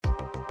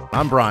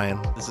I'm Brian.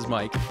 This is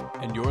Mike,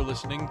 and you're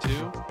listening to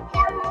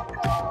Hamburger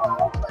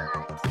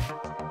Robot.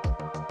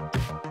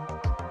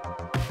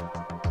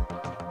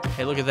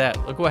 Hey, look at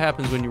that. Look what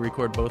happens when you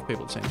record both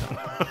people at the same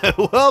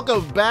time.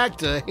 Welcome back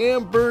to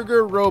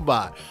Hamburger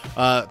Robot.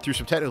 Through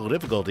some technical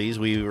difficulties,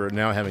 we were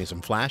now having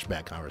some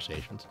flashback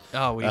conversations.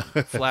 Oh,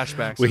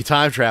 flashbacks. We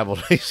time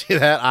traveled. You see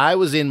that? I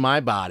was in my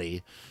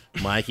body.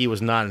 Mikey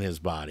was not in his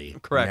body.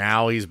 Correct.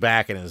 Now he's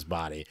back in his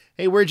body.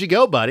 Hey, where'd you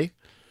go, buddy?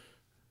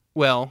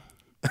 Well,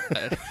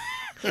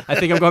 I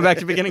think I'm going back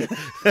to the beginning.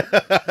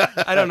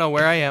 I don't know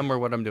where I am or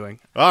what I'm doing.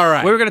 All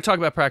right. We were going to talk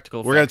about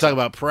practical effects. We're going to talk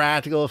about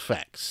practical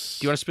effects.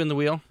 Do you want to spin the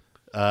wheel?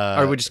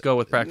 Or we just go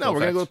with practical No, we're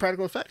effects? going to go with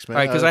practical effects, man.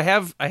 All right, because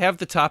I have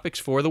the topics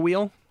for the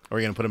wheel. Are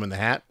we going to put them in the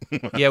hat?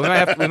 Yeah, we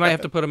might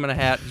have to put them in a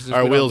hat. since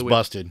Our we don't have wheel's the wheel.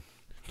 busted.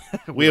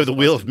 We have the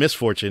wheel of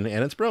misfortune,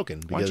 and it's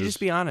broken. Why don't you just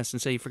be honest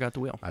and say you forgot the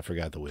wheel? I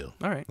forgot the wheel.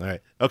 All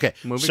right. Okay.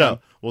 Moving on.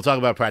 We'll talk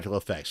about practical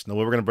effects. Now,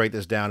 we're going to break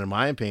this down, in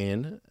my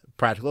opinion,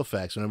 practical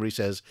effects. When everybody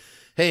says,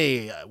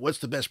 hey, what's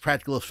the best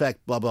practical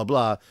effect, blah, blah,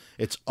 blah,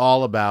 it's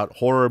all about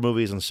horror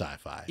movies and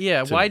sci-fi.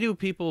 Yeah, why do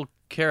people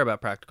care about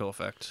practical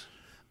effects?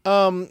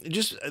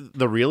 Just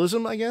the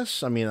realism, I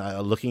guess. I mean,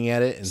 looking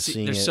at it and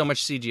seeing There's it. so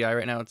much CGI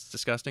right now, it's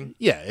disgusting.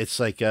 Yeah, it's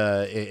like,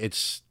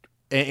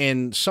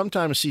 and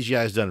sometimes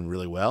CGI is done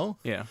really well.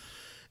 Yeah.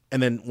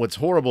 And then what's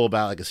horrible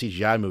about like a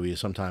CGI movie is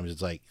sometimes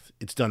it's like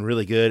it's done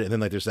really good, and then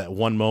like there's that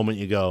one moment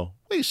you go,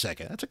 wait a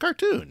second, that's a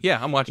cartoon.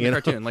 Yeah, I'm watching a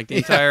cartoon, like the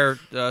entire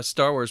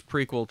Star Wars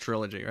prequel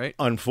trilogy, right?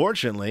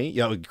 Unfortunately,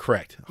 yeah,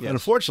 correct. Yes.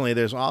 Unfortunately,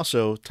 there's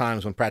also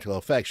times when practical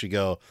effects you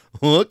go,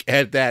 look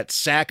at that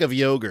sack of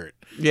yogurt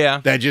Yeah.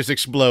 that just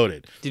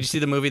exploded. Did you see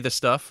the movie The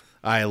Stuff?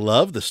 I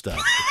love the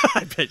stuff.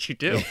 I bet you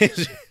do.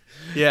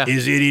 Yeah.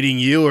 Is it eating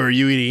you or are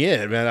you eating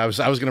it? Man, I was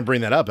going to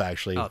bring that up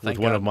actually Oh, with thank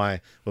one God.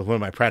 of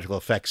my practical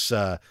effects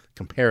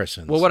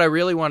comparisons. Well, what I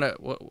really want to,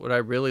 what I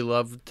really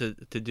love to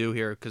do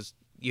here, because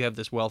you have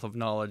this wealth of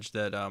knowledge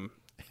that I'm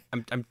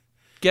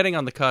getting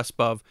on the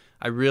cusp of.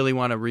 I really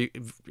want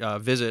to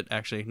visit,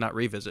 actually not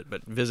revisit,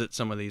 but visit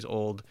some of these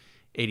old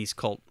 80s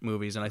cult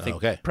movies, and I think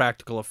Okay.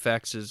 practical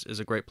effects is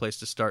a great place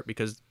to start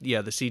because the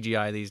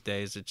CGI these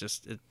days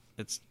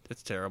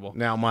it's terrible.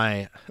 Now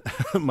my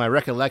my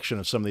recollection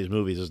of some of these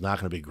movies is not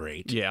going to be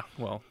great. Yeah,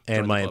 well, And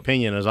join the my club.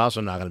 opinion is also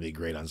not going to be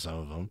great on some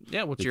of them.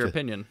 Yeah, what's your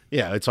opinion?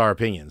 Yeah, it's our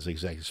opinions,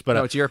 exactly. But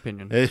No, it's your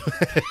opinion. but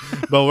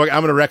I'm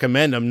going to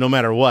recommend them no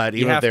matter what,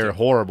 even if have they're to.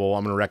 horrible.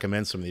 I'm going to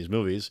recommend some of these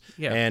movies.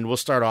 Yeah. And we'll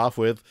start off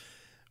with,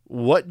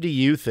 what do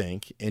you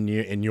think, in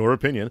your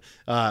opinion,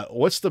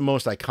 what's the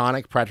most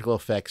iconic practical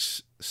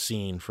effects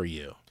scene for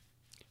you?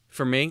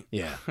 For me?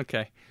 Yeah,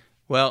 Okay.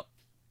 Well,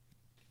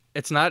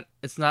 it's not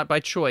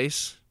by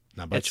choice.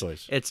 not by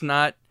choice. It's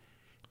not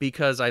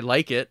because I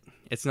like it.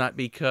 It's not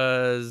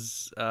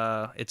because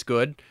it's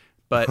good.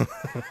 But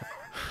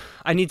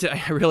I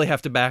really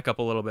have to back up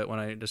a little bit when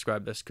I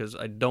describe this because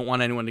I don't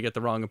want anyone to get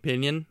the wrong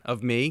opinion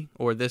of me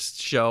or this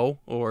show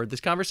or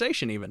this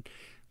conversation even.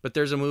 But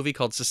there's a movie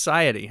called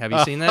Society. Have you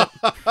seen that?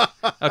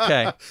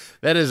 Okay.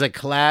 That is a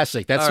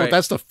classic. All right.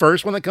 That's the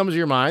first one that comes to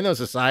your mind, though,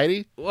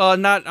 Society? Well,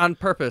 not on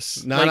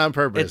purpose. Not on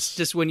purpose. It's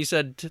just when you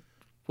said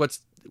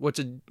what's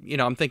a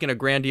I'm thinking a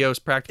grandiose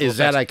practical. Is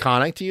that effects.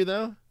 iconic to you,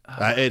 though?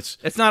 It's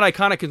It's not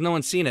iconic because no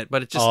one's seen it,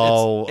 but it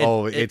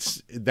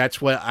just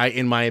that's what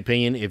in my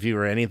opinion, if you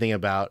were anything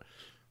about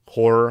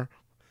horror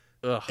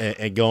ugh.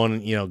 and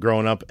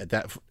growing up at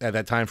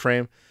that time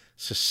frame,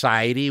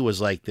 Society was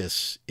like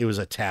this. It was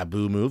a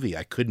taboo movie.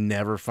 I could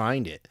never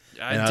find it.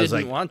 And I was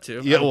didn't like, want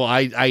to. Yeah, well,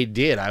 I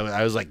did.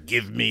 I was like,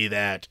 give me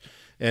that.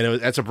 And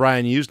that's a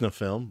Brian Usna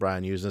film.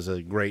 Brian Usna is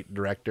a great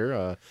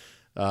director,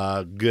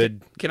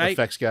 good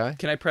effects guy.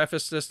 Can I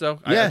preface this though?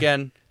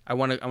 Yeah. I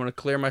want to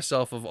clear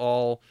myself of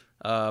all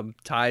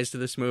ties to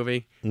this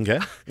movie. Okay.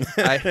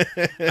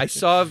 I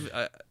saw.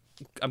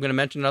 I'm going to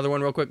mention another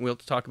one real quick, and we'll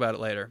talk about it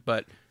later.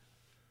 But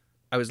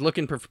I was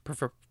looking for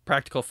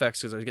practical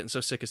effects because I was getting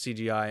so sick of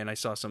CGI, and I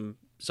saw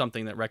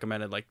something that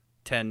recommended like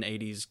 10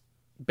 80s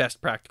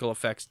best practical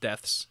effects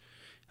deaths,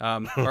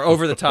 or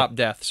over the top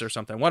deaths or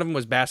something. One of them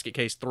was Basket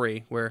Case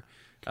 3, where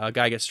a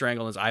guy gets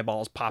strangled and his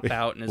eyeballs pop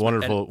out. And his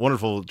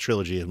wonderful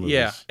trilogy of movies.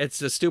 Yeah, it's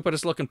the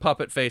stupidest looking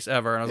puppet face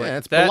ever. And I was like,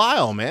 It's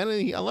Belial, man.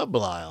 I love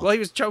Belial. Well, he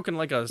was choking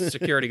like a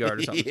security guard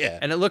or something. Yeah.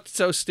 And it looked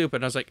so stupid.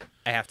 And I was like,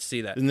 I have to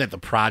see that. Isn't that The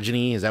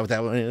Progeny? Is that what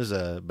that one is?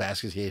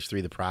 Basket Case 3,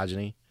 The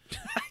Progeny?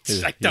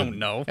 I don't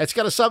know. It's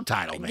got a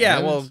subtitle, man. Yeah,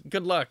 well,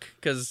 good luck,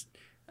 because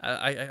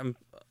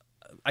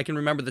I can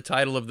remember the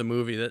title of the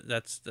movie.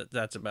 That's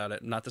about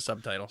it, not the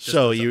subtitle. Just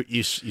So the you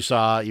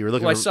were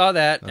looking. Well, I saw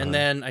that, and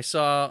then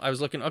I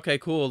was looking. Okay,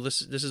 cool.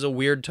 This is a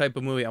weird type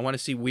of movie. I want to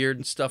see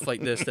weird stuff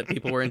like this that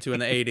people were into in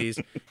the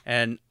 '80s.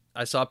 And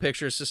I saw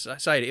pictures of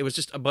Society. It was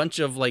just a bunch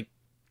of like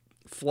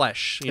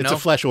flesh. It's a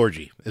flesh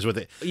orgy, is what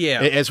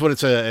Yeah. It's what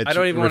it's I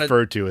don't even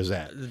referred to as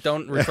that.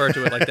 Don't refer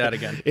to it like that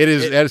again. It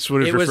is. That's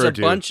what it's It was referred a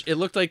to. bunch. It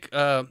looked like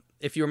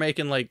if you were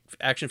making like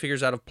action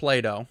figures out of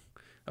Play-Doh.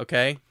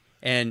 Okay.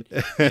 And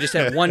you just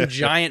had one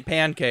giant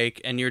pancake,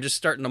 and you're just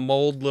starting to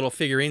mold little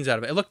figurines out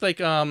of it. It looked like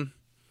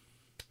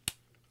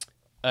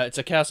It's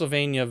a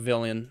Castlevania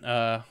villain.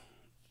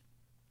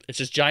 It's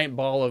this giant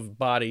ball of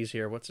bodies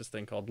here. What's this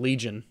thing called?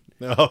 Legion.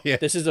 Oh yeah.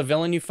 This is a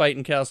villain you fight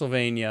in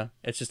Castlevania.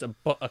 It's just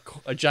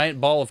a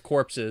giant ball of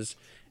corpses,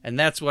 and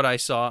that's what I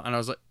saw. And I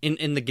was like,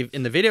 in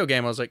the video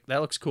game, I was like, that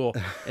looks cool.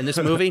 In this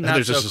movie, not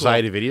There's so a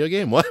society cool. video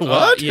game.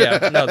 What?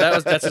 Yeah, no,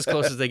 that's as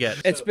close as they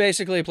get. It's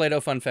basically Play-Doh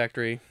Fun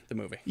Factory, the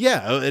movie.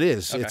 Yeah, it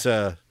is. Okay.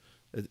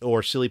 It's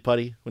or silly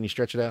putty when you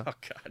stretch it out. Oh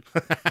God.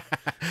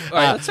 All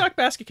right, let's talk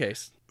basket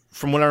case.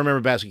 From what I remember,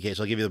 basket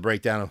case. I'll give you the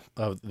breakdown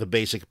of the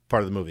basic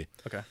part of the movie.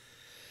 Okay.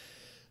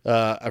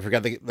 I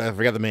forgot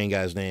the main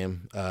guy's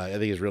name. I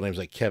think his real name's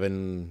like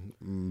Kevin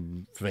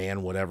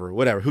Van, whatever.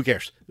 Who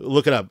cares?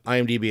 Look it up.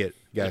 IMDb it,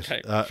 guys.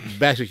 Okay.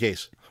 Basket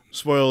case.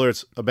 Spoiler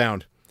alerts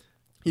abound.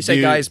 You say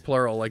Dude. guys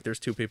plural, like there's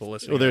two people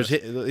listening. Well, there's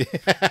to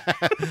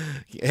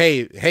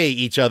hey,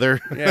 each other.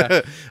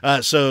 Yeah.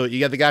 So you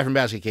got the guy from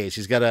Basket Case.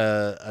 He's got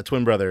a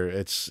twin brother.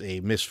 It's a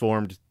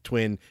misformed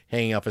twin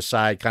hanging off his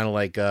side, kind of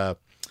like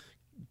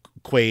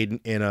Quaid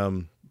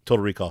in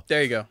Total Recall.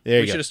 There you go. There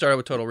you we go. should have started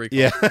with Total Recall.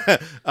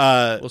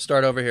 Yeah. We'll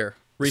start over here.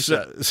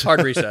 Reset. So-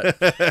 Hard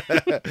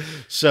reset.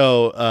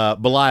 So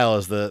Belial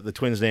is the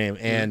twin's name,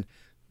 and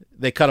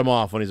they cut him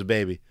off when he's a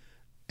baby,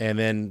 and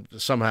then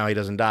somehow he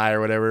doesn't die or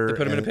whatever. They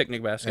put him in a and-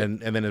 picnic basket and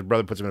then his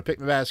brother puts him in a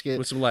picnic basket.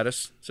 with some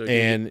lettuce. So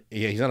And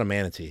yeah, he's not a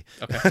manatee.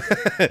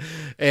 Okay.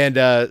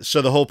 And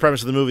so the whole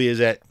premise of the movie is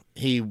that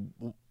he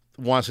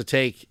wants to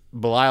take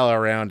Belial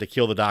around to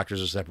kill the doctors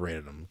who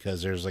separated them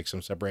because there's like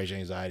some separation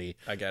anxiety.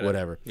 I get it.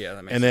 Whatever. Yeah,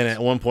 that makes And sense. then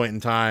at one point in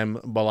time,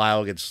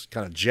 Belial gets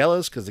kind of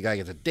jealous because the guy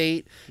gets a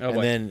date, Oh, and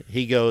boy. then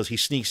he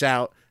sneaks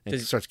out and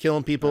Does- starts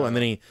killing people, and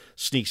then he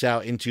sneaks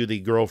out into the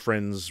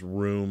girlfriend's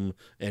room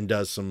and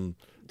does some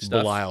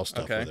Stuff. Belial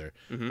stuff Okay. with her.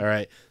 Mhm. All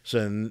right,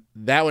 so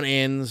that one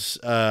ends.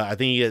 I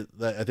think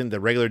the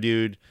regular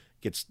dude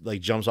gets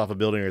like jumps off a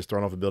building or is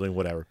thrown off a building,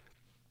 whatever.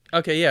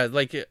 Okay, yeah,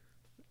 like,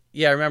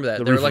 yeah, I remember that.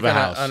 The They were roof like of a on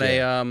house,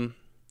 a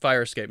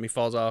fire escape, and he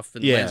falls off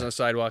and Yeah. lands on the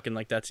sidewalk, and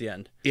like that's the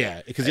end.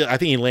 Yeah, because I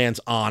think he lands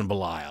on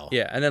Belial.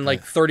 Yeah, and then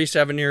like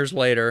 37 years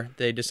later,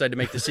 they decide to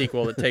make the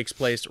sequel that takes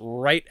place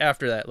right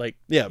after that. Like,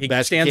 Yeah, he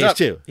Basket stands Case up,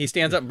 too. he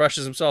stands up, and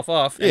brushes himself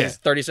off, and Yeah. he's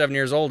 37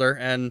 years older,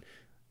 and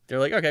they're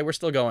like, okay, we're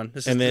still going.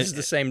 This is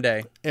the same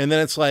day. And then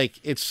it's like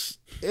it's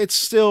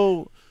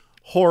still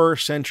horror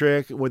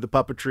centric with the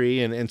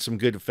puppetry and some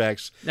good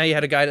effects. Now you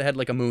had a guy that had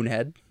like a moon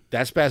head.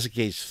 That's Basket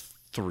Case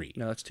 3.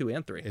 No, that's 2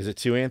 and 3. Is it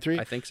 2 and 3?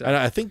 I think so.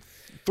 I think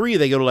 3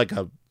 they go to like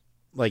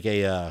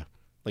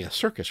a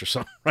circus or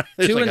something, right?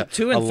 There's Two like and-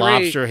 two a and 3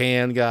 lobster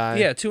hand guy.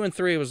 Yeah, 2 and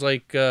 3 was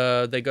like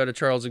they go to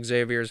Charles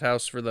Xavier's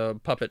house for the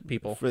puppet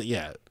people.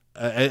 Yeah.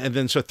 And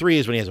then so 3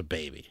 is when he has a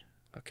baby.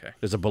 Okay,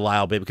 There's a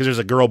Belial baby because there's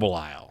a girl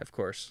Belial. of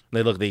course,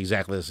 They look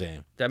exactly the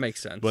same, that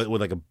makes sense. but with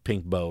like a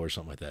pink bow or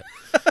something like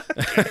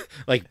that.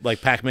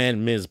 like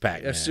Pac-Man, Ms.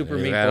 Pac-Man. A Super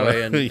I Meat don't Boy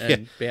know. and, Yeah.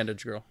 and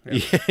Bandage Girl.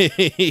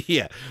 Yeah.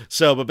 Yeah.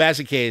 So, but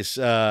Basket Case,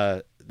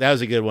 that was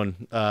a good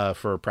one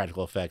for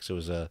practical effects. It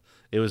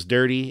was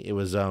dirty. It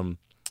was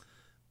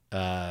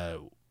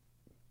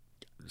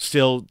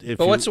still.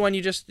 But what's the one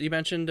you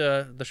mentioned?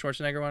 The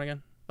Schwarzenegger one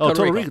again?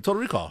 Total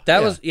Recall. That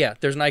Yeah. was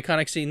There's an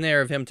iconic scene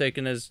there of him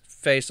taking his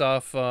face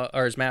off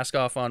or his mask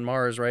off on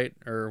Mars, right,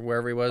 or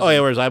wherever he was. Oh yeah,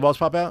 where his eyeballs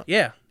pop out.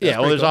 yeah. Yeah.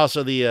 Well, there's cool.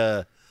 also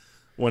the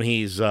when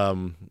he's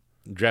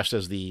dressed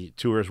as the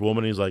tourist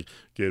woman. He's like,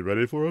 "Get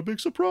ready for a big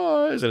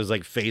surprise!" And his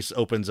like face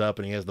opens up,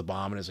 and he has the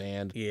bomb in his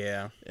hand.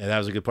 Yeah. And that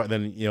was a good part.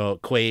 Then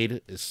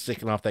Quaid is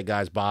sticking off that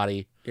guy's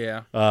body.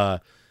 Yeah. Uh,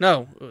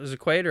 No, was it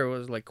Quaid or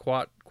was it like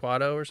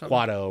Quado or something?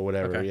 Quado or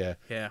whatever. Okay. Yeah.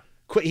 Yeah.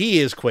 He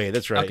is Quaid.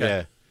 That's right. Okay.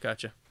 Yeah.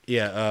 Gotcha.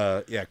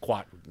 Yeah.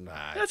 Quad.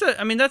 Nah.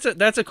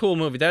 That's a cool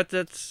movie.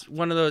 That's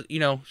one of those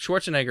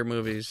Schwarzenegger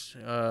movies.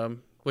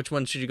 Which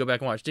one should you go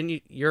back and watch? Didn't you?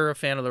 You're a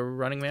fan of The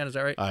Running Man, is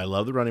that right? I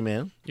love The Running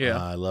Man. Yeah.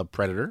 I love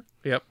Predator.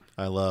 Yep.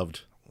 I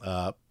loved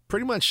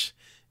pretty much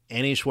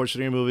any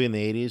Schwarzenegger movie in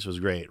the 80s was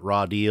great.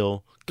 Raw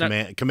Deal.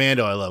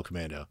 Commando. I love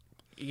Commando.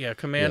 Yeah,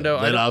 Commando.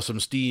 Let off some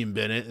steam,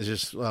 Bennett. It's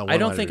just. I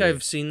don't think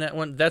I've seen that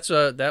one.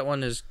 That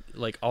one is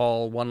like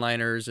all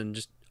one-liners and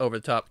just over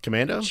the top,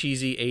 Commando.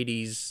 cheesy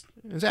 '80s.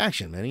 It's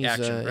action, man. He's,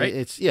 Action, right?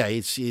 It's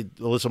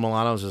Alyssa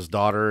Milano's his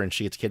daughter, and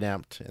she gets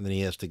kidnapped, and then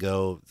he has to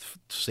go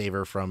save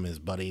her from his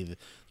buddy that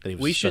he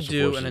was. We should special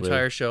do forces an with.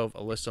 entire show of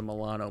Alyssa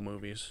Milano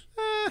movies,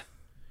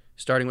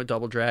 starting with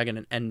Double Dragon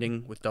and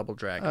ending with Double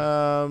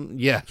Dragon.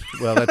 Yeah.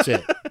 Well, that's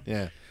it.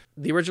 Yeah.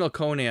 The original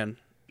Conan.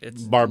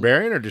 It's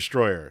Barbarian or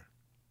Destroyer?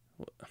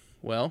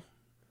 well,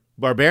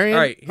 Barbarian.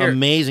 All right, here.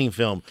 Amazing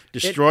film.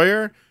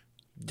 Destroyer.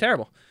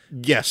 terrible.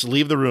 Yes.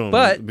 Leave the room.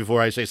 But-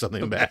 before I say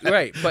something bad.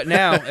 Right, but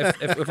now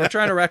if we're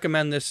trying to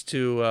recommend this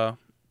to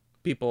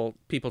people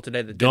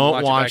today that didn't Don't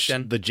watch it back watch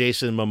then, the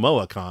Jason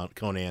Momoa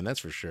Conan. That's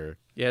for sure.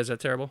 yeah, is that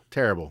terrible?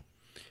 Terrible.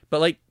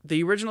 But like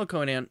the original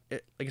Conan,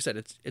 like I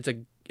said,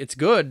 it's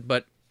good,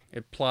 but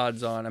it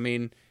plods on. I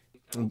mean,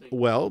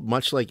 Well,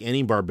 much like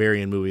any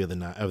barbarian movie of the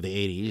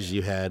 80s,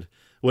 you had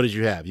what did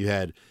you have? You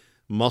had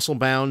muscle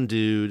bound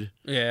dude,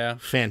 yeah,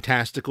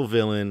 fantastical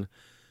villain,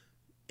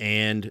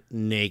 and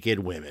naked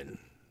women.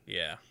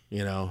 yeah.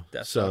 You know,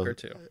 Deathstalker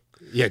too.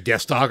 Yeah,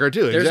 Deathstalker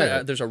too.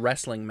 Exactly. There's a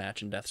wrestling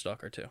match in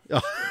Deathstalker too.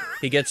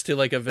 He gets to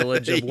like a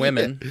village of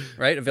women,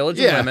 right? A village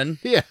of women.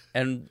 Yeah.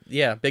 And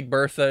yeah, Big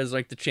Bertha is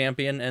like the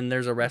champion, and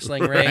there's a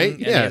wrestling ring, Right, and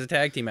he yeah. has a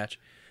tag team match.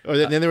 Or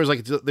then there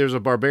was a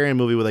barbarian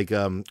movie with like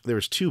there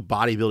was two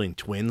bodybuilding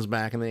twins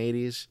back in the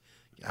 80s.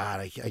 God,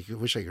 I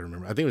wish I could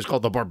remember. I think it was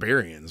called The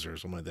Barbarians or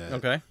something like that.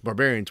 Okay.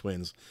 Barbarian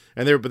twins,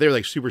 and they're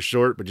like super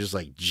short but just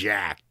like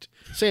jacked.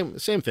 Same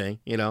thing,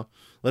 you know.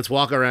 Let's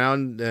walk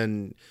around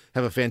and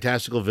have a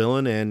fantastical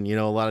villain and, you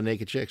know, a lot of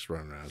naked chicks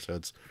running around. So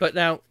it's. But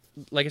now,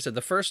 like I said,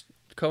 the first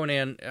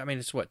Conan, I mean,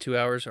 it's what, 2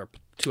 hours or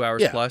 2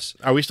 hours Yeah. plus?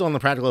 Are we still on the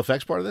practical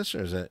effects part of this,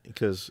 or is it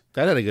because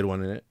that had a good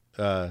one in it?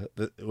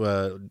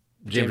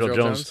 James Earl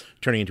Jones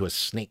turning into a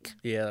snake.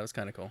 Yeah, that was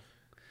kind of cool.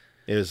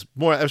 It was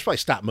probably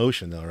stop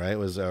motion though, right? It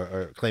was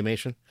or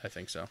claymation. I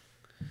think so.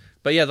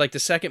 But yeah, like the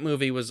second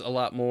movie was a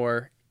lot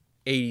more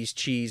 80s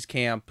cheese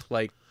camp.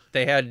 Like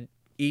they had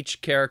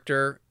each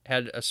character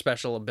had a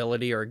special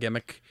ability or a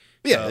gimmick.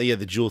 Yeah,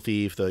 the jewel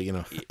thief.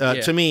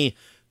 To me,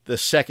 the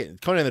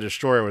second Conan the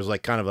Destroyer was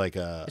like kind of like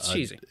It's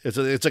cheesy. It's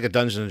like a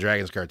Dungeons and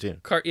Dragons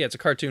cartoon. Yeah, it's a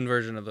cartoon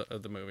version of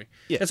the movie.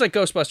 Yeah. It's like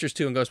Ghostbusters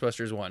 2 and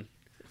Ghostbusters 1.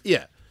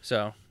 Yeah,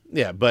 So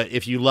yeah, but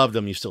if you loved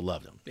them, you still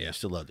loved them. Yeah. You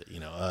still loved it. You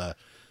know,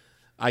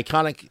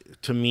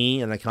 iconic to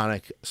me, an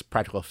iconic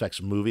practical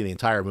effects movie. The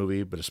entire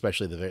movie, but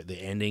especially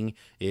the ending,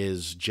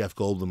 is Jeff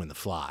Goldblum in The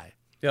Fly.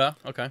 yeah,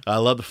 okay. I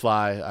love The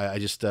Fly. I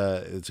just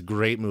it's a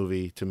great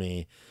movie to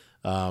me.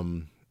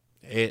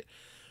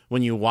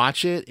 When you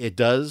watch it, it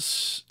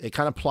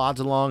kind of plods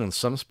along in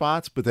some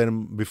spots, but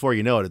then before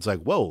you know it, it's like,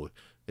 whoa,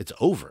 it's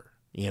over,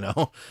 you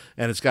know.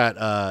 And it's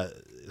got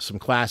some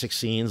classic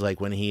scenes like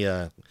when he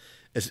the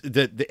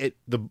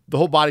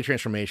whole body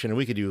transformation, and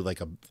we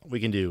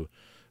can do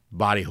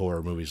body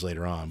horror movies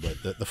later on,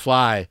 but the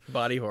Fly.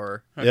 Body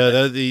horror.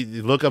 Yeah,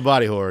 the look up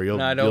body horror.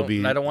 No, I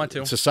don't want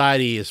to.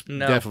 Society is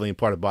definitely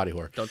part of body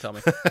horror. Don't tell me.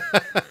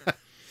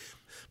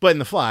 But in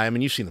The Fly, I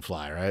mean, you've seen The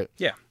Fly, right?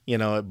 Yeah. You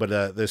know, but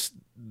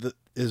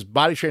his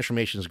body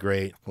transformation is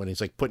great when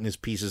he's like putting his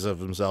pieces of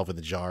himself in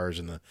the jars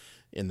in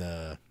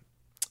the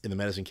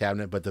medicine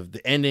cabinet. But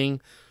the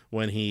ending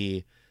when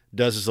he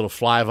does his little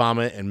fly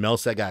vomit and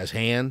melts that guy's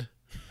hand,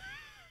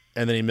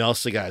 and then he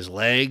melts the guy's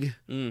leg,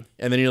 and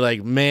then you're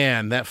like,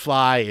 man, that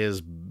fly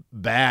is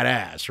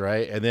badass,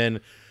 right? And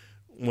then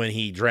when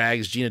he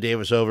drags Gina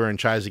Davis over and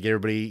tries to get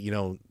everybody, you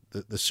know,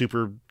 the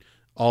super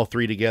all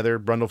three together,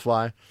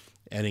 Brundlefly,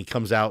 and he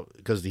comes out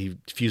because he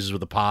fuses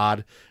with the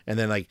pod, and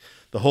then like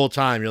the whole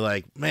time you're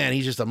like, man,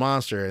 he's just a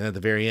monster. And at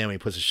the very end, when he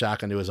puts a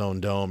shotgun to his own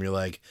dome, you're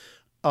like,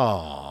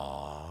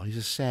 oh, he's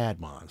a sad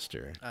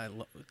monster.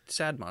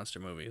 Sad monster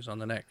movies on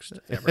the next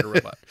Hamburger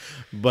Robot.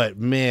 But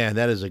man,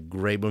 that is a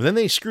great movie. Then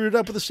they screwed it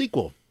up with a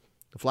sequel,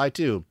 The Fly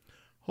 2.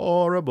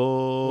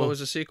 Horrible. What was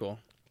the sequel?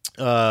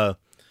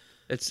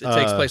 It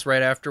takes place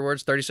right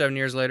afterwards. 37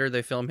 years later,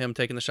 they film him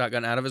taking the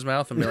shotgun out of his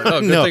mouth and be like,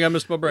 oh, good thing I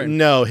missed my brain.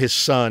 No, his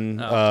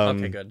son,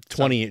 okay, good.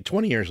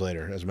 20 years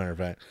later, as a matter of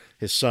fact,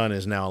 his son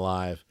is now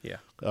alive. Yeah.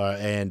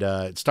 And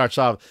it starts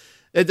off,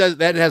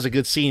 that has a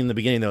good scene in the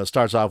beginning, though. It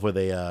starts off with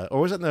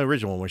or was that in the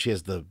original one where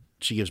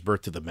she gives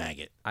birth to the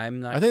maggot? I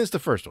think it's the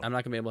first one. I'm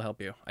not going to be able to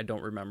help you. I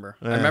don't remember.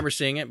 I remember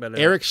seeing it, but...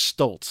 Eric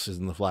Stoltz is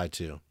in The Fly,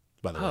 too,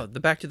 by the way. Oh, the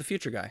Back to the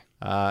Future guy.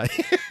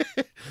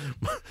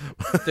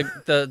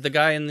 The the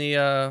guy in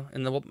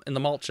the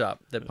malt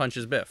shop that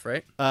punches Biff,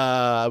 right?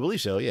 I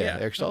believe so. Yeah,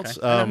 Eric Stoltz.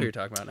 Okay. I know who you're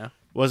talking about now.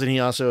 Wasn't he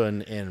also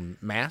in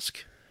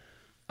Mask?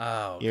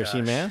 Oh, you ever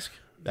seen Mask?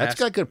 That's Mask-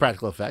 got good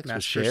practical effects. Mask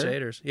with Cher.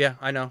 Crusaders. Yeah,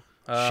 I know.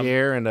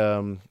 Cher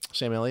and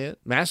Sam Elliott.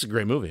 Mask is a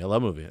great movie. I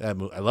love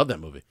I love that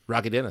movie.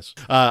 Rocky Dennis.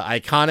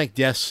 Iconic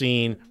death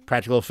scene,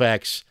 practical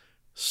effects,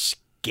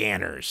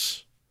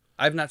 Scanners.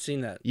 I've not seen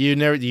that. You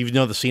know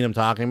the scene I'm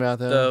talking about,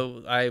 though?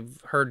 Though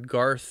I've heard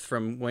Garth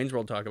from Wayne's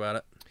World talk about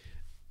it.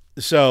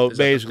 So Is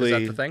basically,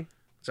 that the thing?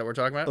 Is that what we're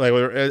talking about? like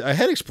a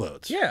head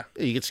explodes. Yeah.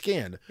 You get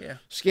scanned. Yeah.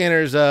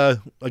 Scanners.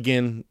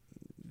 Again,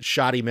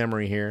 shoddy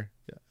memory here.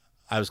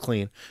 I was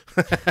clean.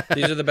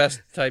 These are the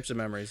best types of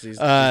memories.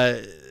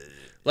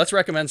 Let's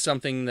recommend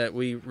something that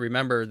we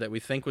remember that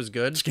we think was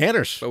good.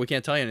 Scanners. But we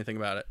can't tell you anything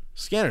about it.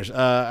 Scanners.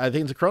 I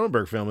think it's a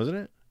Cronenberg film, isn't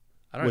it?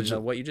 I don't even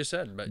know what you just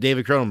said. But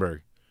David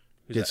Cronenberg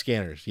did that?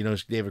 Scanners. You know who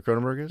David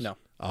Cronenberg is? No.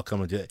 I'll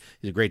come into it.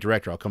 He's a great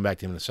director. I'll come back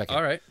to him in a second.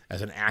 All right.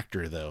 As an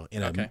actor, though,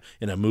 in Okay.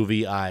 a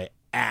movie I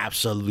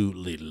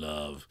absolutely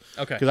love.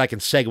 Okay. Because I can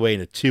segue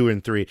into 2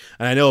 and 3,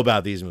 and I know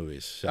about these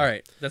movies. So. All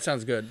right. That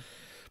sounds good.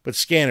 But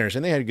Scanners,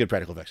 and they had good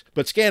practical effects.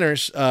 But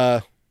Scanners,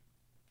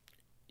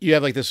 you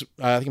have like this.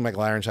 I think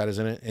Michael Ironside is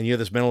in it, and you have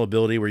this mental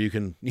ability where you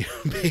can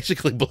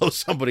basically blow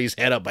somebody's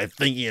head up by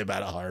thinking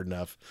about it hard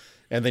enough.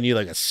 And then you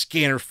like a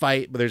scanner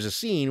fight, but there's a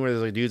scene where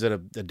there's like dudes at a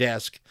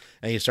desk,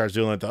 and he starts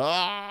doing like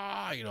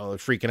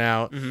freaking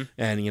out,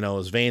 and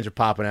his veins are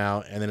popping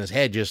out, and then his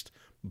head just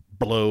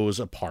blows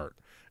apart.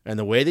 And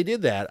the way they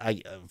did that,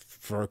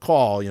 for a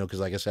call, because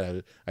like I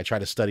said, I try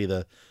to study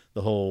the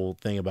whole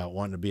thing about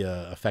wanting to be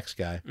a effects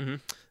guy.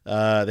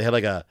 They had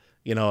like a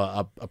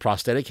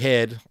prosthetic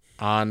head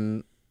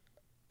on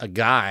a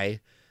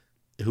guy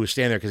who was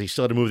standing there because he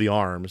still had to move the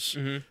arms.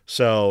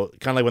 So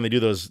kind of like when they do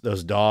those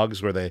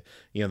dogs where they,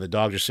 the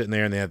dogs are sitting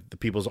there and they have the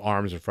people's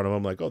arms in front of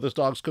them, like, oh, this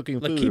dog's cooking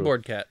food. Like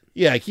keyboard cat.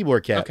 Yeah, a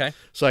keyboard cat. Okay.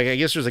 So like, I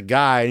guess there's a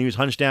guy and he was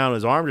hunched down,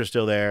 his arms are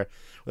still there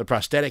with a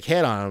prosthetic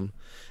head on him,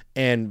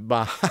 and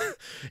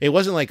it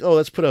wasn't like, oh,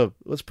 let's put a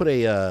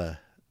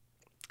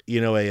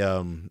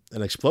an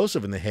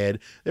explosive in the head.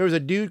 There was a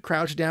dude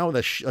crouched down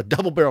with a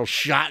double-barrel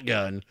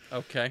shotgun,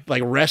 Okay.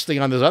 like resting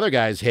on this other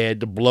guy's head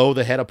to blow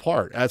the head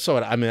apart. That's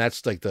what I mean.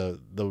 That's like the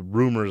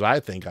rumors I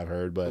think I've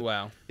heard, but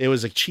Wow. it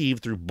was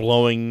achieved through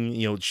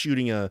blowing,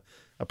 shooting a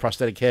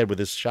prosthetic head with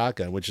this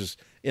shotgun, which is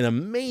an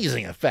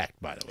amazing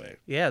effect, by the way.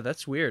 Yeah,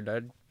 that's weird.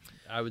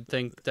 I would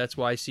think that's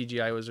why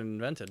CGI was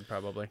invented,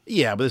 probably.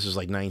 Yeah, but this is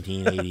like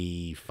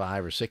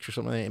 1985 or 6 or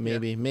something,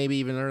 maybe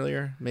even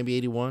earlier, maybe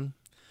 81.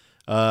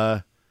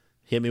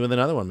 Hit me with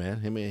another one, man.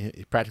 Hit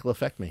me, practical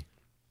effect me.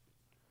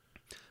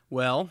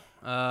 Well,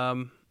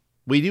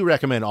 we do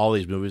recommend all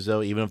these movies,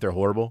 though, even if they're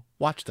horrible.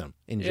 Watch them,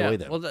 enjoy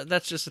them. Well,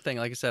 that's just the thing.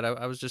 Like I said,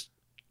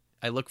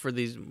 I look for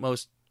these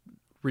most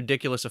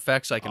ridiculous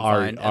effects I can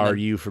find. Are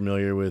you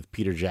familiar with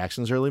Peter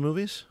Jackson's early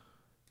movies?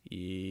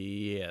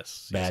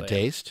 Yes. Bad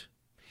Taste.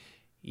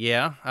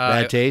 Yeah.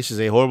 Bad Taste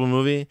is a horrible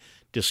movie,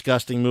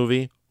 disgusting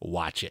movie.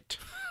 Watch it.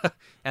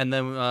 And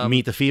then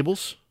Meet the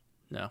Feebles.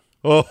 No.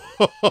 Oh,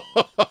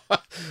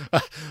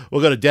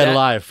 we'll go to Dead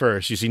Alive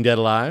first. You seen Dead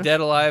Alive? Dead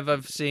Alive,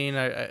 I've seen.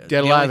 Dead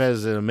Alive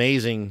has an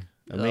amazing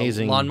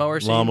lawnmower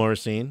scene.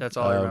 scene. That's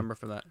all I remember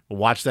from that.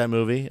 Watch that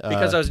movie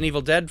Because I was an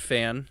Evil Dead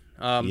fan.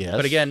 Yes.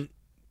 But again,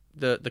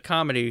 the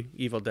comedy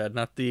Evil Dead,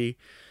 not the,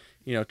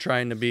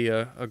 trying to be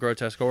a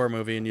grotesque horror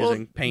movie and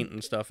using paint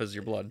and stuff as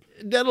your blood.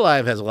 Dead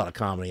Alive has a lot of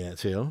comedy in it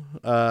too.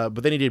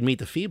 But then he did Meet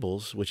the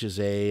Feebles, which is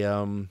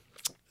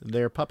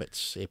they're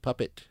puppets, a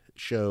puppet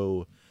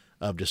show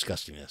of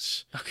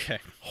disgustingness. Okay.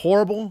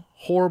 Horrible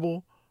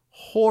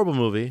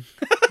movie,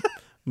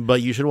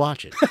 but you should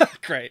watch it.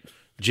 Great.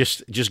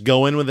 Just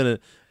go in with an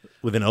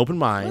open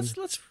mind.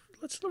 Let's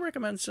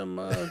recommend some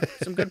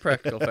good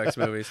practical effects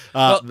movies.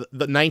 The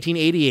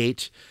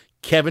 1988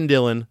 Kevin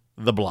Dillon,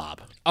 The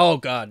Blob. Oh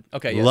God.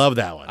 Okay. Yes. Love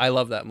that one. I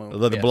love that movie.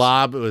 The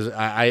Blob was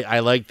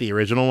I liked the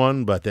original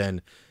one, but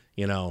then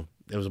it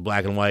was a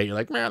black and white. You're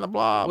like, man, The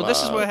Blob. Well,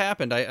 this is what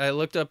happened. I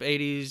looked up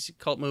 80s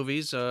cult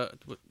movies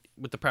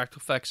with the practical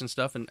effects and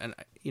stuff, and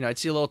I'd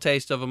see a little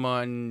taste of them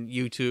on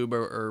YouTube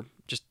or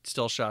just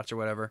still shots or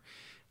whatever.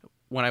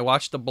 When I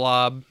watched The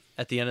Blob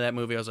at the end of that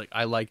movie, I was like,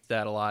 I liked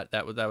that a lot.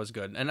 That was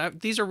good. And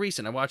these are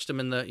recent. I watched them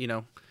in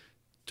the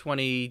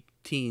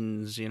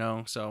 20-teens,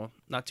 so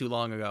not too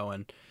long ago,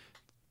 and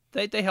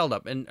they held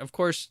up. And of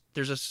course,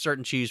 there's a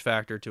certain cheese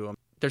factor to them.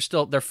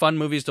 They're fun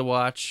movies to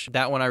watch.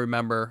 That one I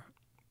remember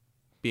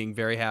being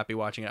very happy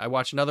watching it. I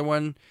watched another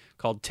one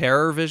called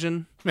Terror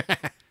Vision.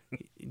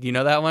 Do you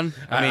know that one?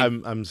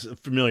 I'm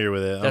familiar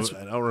with it.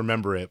 I don't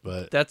remember it,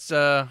 but that's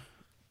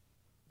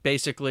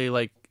basically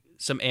like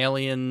some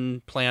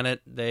alien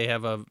planet. They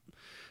have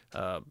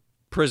a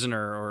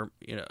prisoner or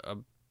a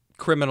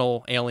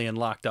criminal alien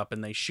locked up,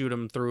 and they shoot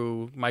him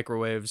through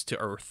microwaves to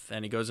Earth,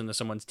 and he goes into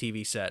someone's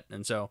TV set.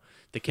 And so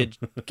the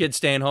kid's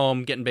staying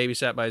home, getting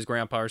babysat by his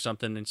grandpa or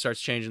something, and starts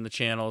changing the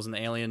channels, and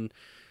the alien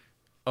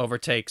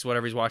overtakes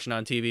whatever he's watching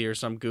on TV or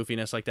some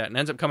goofiness like that, and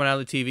ends up coming out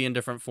of the TV in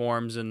different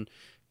forms and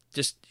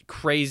just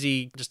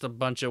crazy, just a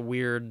bunch of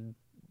weird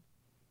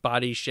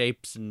body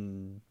shapes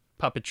and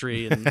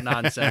puppetry and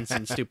nonsense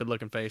and stupid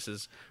looking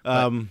faces.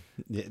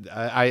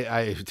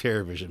 I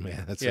Terror Vision,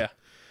 man. That's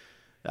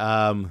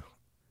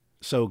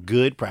so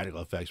good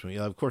practical effects.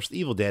 Of course, The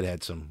Evil Dead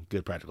had some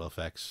good practical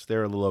effects.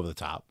 They're a little over the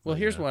top. Well,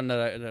 here's one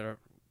that I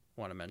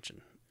want to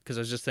mention because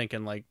I was just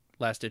thinking like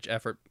last ditch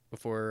effort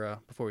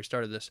before we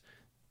started this.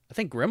 I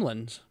think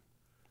Gremlins.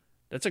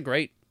 That's a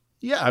great.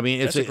 Yeah, I mean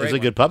it's a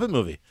good puppet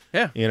movie.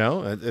 Yeah,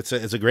 it's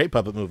a great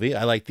puppet movie.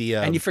 I like the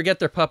and you forget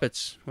they're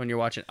puppets when you're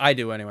watching. I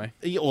do anyway.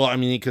 Well, I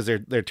mean because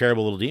they're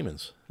terrible little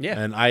demons. Yeah,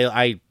 and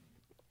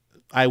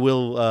I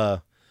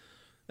will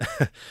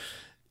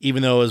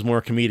even though it was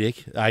more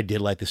comedic, I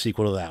did like the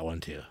sequel to that one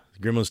too.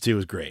 Gremlins 2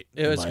 was great.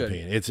 It was in my good.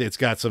 opinion. It's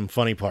got some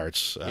funny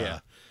parts. Yeah,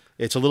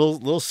 it's a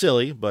little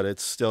silly, but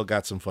it's still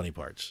got some funny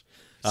parts.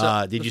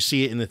 So, did you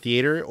see it in the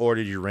theater or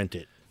did you rent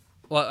it?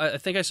 Well, I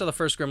think I saw the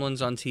first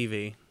Gremlins on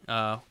TV.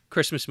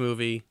 Christmas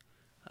movie.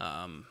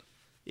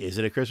 Is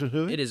it a Christmas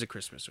movie? It is a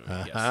Christmas movie.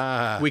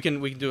 Yes. We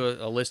can do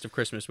a list of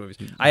Christmas movies.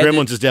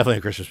 Gremlins is definitely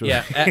a Christmas movie.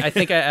 Yeah, I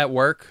think at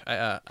work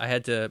I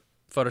had to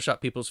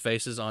Photoshop people's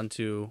faces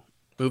onto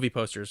movie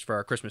posters for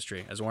our Christmas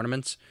tree as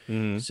ornaments.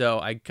 Mm-hmm. So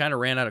I kind of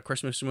ran out of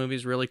Christmas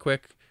movies really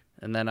quick,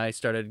 and then I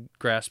started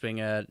grasping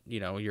at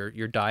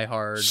your Die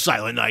Hard,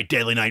 Silent Night,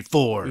 Deadly Night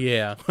 4.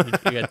 Yeah,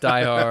 you got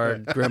Die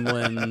Hard,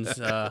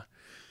 Gremlins,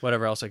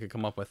 whatever else I could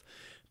come up with,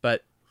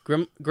 but.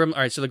 All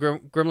right, so the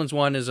Gremlins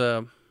 1 is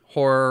a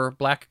horror,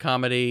 black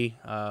comedy.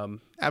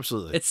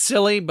 Absolutely. It's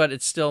silly, but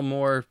it's still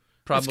more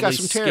probably it's got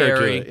some scary. Terror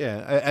to it.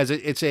 Yeah,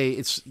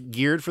 it's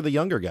geared for the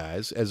younger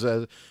guys as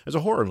a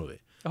horror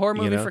movie. A horror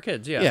movie for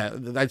kids, yeah. Yeah,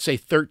 I'd say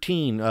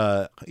 13.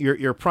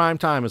 Your prime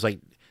time is like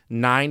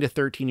 9 to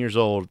 13 years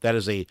old. That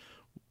is a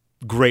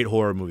great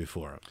horror movie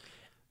for him.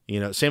 You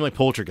know, same like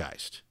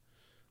Poltergeist.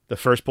 The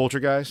first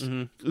Poltergeist,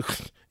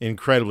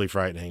 incredibly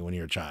frightening when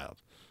you're a child.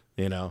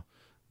 You know,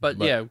 but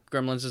yeah,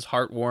 Gremlins is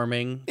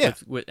heartwarming. Yeah.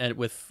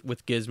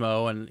 with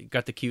Gizmo, and you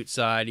got the cute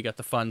side, you got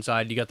the fun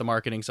side, you got the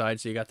marketing side,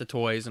 so you got the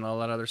toys and all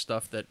that other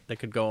stuff that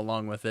could go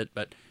along with it,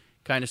 but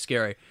kind of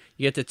scary.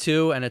 You get to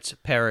 2, and it's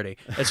parody.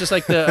 It's just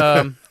like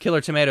the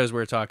Killer Tomatoes we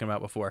were talking about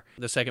before.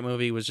 The second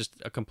movie was just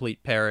a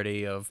complete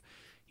parody of,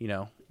 you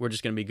know, we're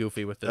just going to be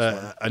goofy with this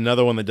one.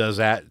 Another one that does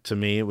that to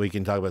me, we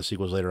can talk about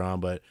sequels later on,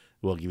 but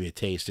we'll give you a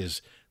taste,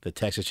 is the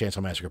Texas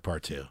Chainsaw Massacre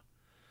Part 2.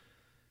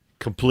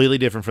 Completely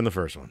different from the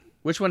first one.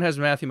 Which one has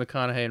Matthew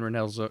McConaughey and Renee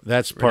Zellweger?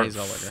 That's Part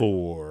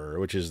 4,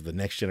 which is the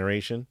Next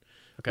Generation.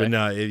 Okay. But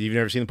no, you've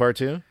never seen the Part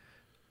 2?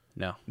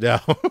 No. No.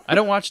 I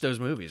don't watch those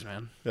movies,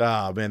 man.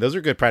 Oh, man. Those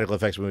are good practical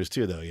effects movies,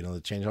 too, though. You know,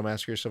 the Chainsaw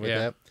Massacre, stuff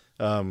like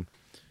that.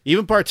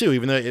 Even Part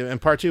 2,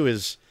 and Part 2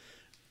 is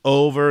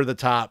over the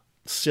top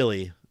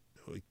silly,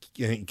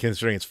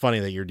 considering it's funny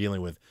that you're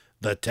dealing with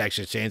the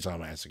Texas Chainsaw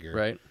Massacre.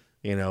 Right.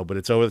 You know, but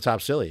it's over the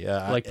top silly.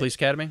 Like Police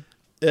Academy?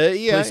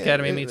 Yeah. Police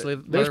Academy meets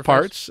there's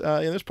parts.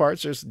 There's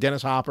parts. There's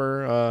Dennis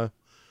Hopper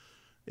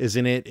is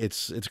in it.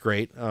 It's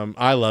great.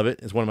 I love it.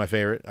 It's one of my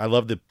favorite. I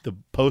love the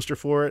poster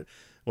for it.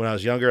 When I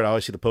was younger, I'd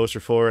always see the poster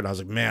for it, and I was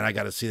like, man, I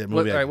got to see that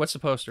movie. All right, what's the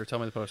poster? Tell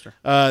me the poster.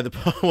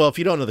 Well, if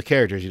you don't know the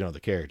characters, you don't know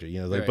the character.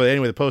 You know, like, right. But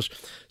anyway, the poster.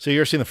 So you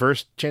ever seen the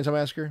first Chainsaw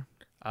Massacre?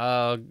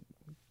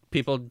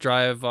 People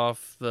drive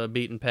off the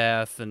beaten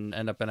path and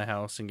end up in a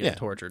house and get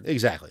tortured.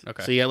 Exactly.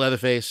 Okay. So you had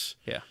Leatherface.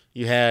 Yeah.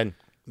 You had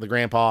the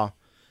grandpa.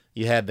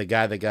 You had the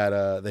guy that got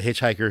the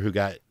hitchhiker who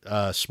got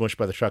smushed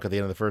by the truck at the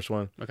end of the first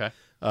one. Okay.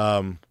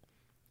 And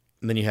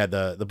then you had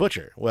the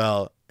butcher.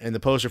 Well, in the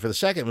poster for the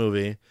second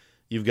movie,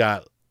 you've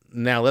got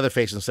now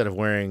Leatherface, instead of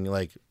wearing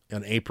like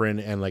an apron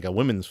and like a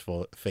woman's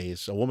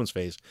face,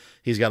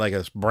 he's got like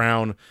a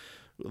brown,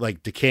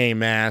 like decaying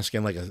mask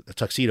and like a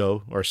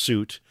tuxedo or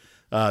suit.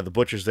 The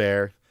butcher's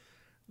there.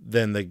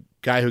 Then the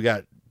guy who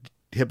got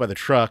hit by the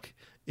truck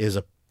is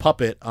a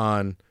puppet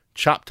on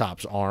Chop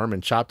Top's arm,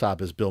 and Chop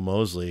Top is Bill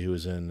Moseley, who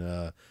was in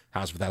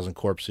House of a Thousand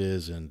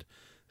Corpses and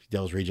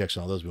Devil's Rejects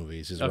and all those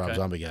movies. He's a Rob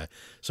Zombie guy.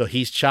 So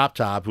he's Chop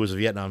Top, who was a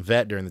Vietnam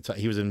vet during the time.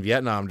 He was in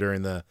Vietnam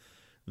during the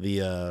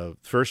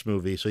first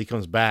movie. So he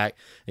comes back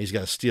and he's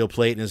got a steel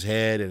plate in his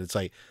head, and it's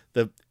like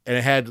and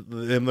it had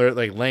them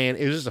like laying.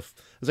 It was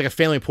like a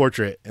family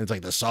portrait, and it's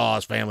like the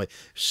Saws family.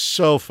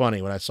 So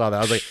funny when I saw that.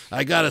 I was like,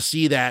 I gotta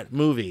see that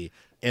movie.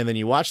 And then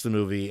you watch the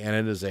movie,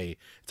 and it's a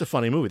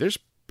funny movie. There's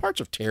parts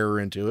of terror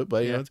into it,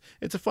 but you know,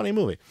 it's a funny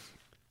movie.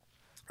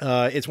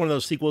 It's one of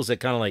those sequels that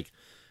kind of like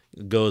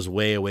goes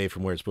way away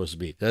from where it's supposed to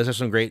be. It does have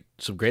some great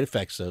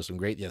effects though, some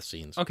great death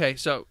scenes. Okay,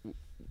 so,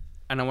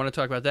 and I want to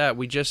talk about that.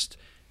 We just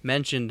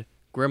mentioned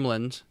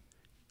Gremlins,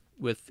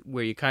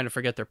 where you kind of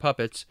forget their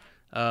puppets.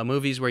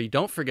 Movies where you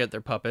don't forget their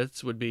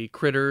puppets would be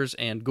Critters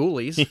and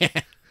Ghoulies.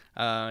 Yeah.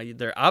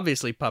 They're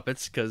obviously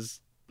puppets because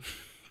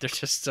they're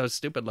just so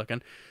stupid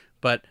looking,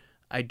 but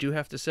I do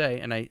have to say,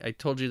 and I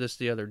told you this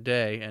the other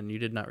day, and you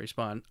did not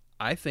respond,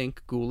 I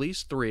think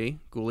Ghoulies 3,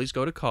 Ghoulies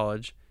Go to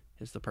College,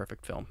 is the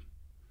perfect film.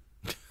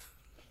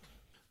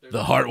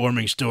 The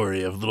heartwarming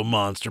story of little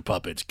monster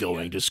puppets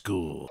going to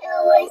school.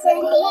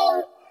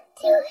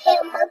 To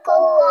Hamburger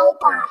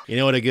Robot. You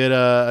know what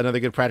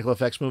another good practical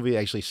effects movie,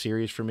 actually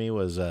series for me,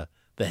 was the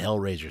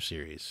Hellraiser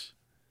series.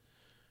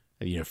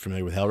 Are you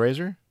familiar with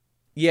Hellraiser?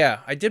 Yeah,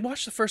 I did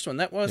watch the first one.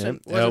 That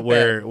wasn't bad.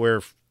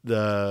 Where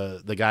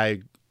the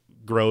guy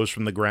grows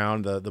from the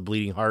ground, the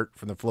bleeding heart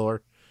from the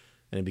floor,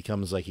 and it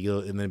becomes like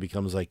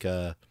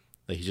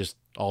he's just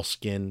all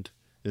skinned.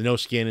 There's no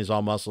skin, he's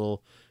all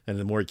muscle, and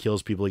the more he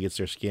kills people, he gets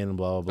their skin and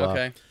blah blah blah.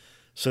 Okay.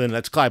 So then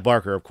that's Clive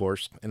Barker, of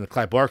course, and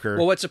Clive Barker.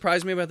 Well, what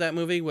surprised me about that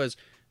movie was,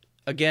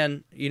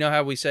 again, you know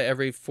how we say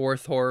every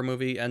fourth horror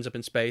movie ends up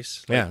in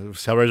space? Like,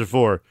 Hellraiser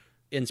 4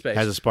 in space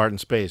has a part in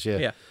space. Yeah.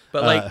 Yeah,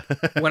 but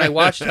like when I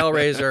watched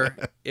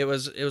Hellraiser, it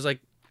was like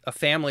a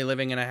family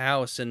living in a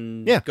house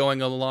and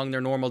going along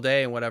their normal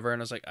day and whatever.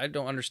 And I was like, I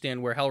don't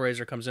understand where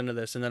Hellraiser comes into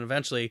this. And then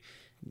eventually,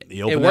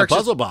 you open that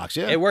puzzle box.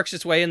 Yeah, it works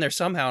its way in there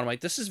somehow. And I'm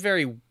like, this is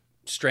very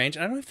strange.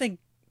 And I don't even think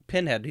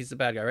Pinhead, he's the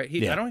bad guy, right?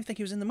 I don't even think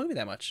he was in the movie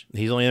that much.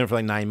 He's only in it for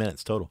like 9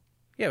 minutes total.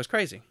 Yeah, it was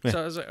crazy. Yeah.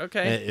 So I was like,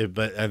 okay.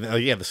 But the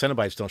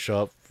Cenobites don't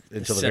show up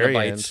until the very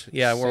end.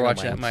 Yeah, we're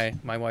watching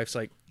that. My wife's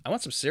like, I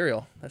want some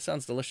cereal. That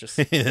sounds delicious.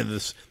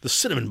 the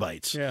cinnamon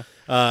bites. Yeah.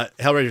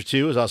 Hellraiser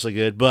 2 is also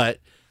good, but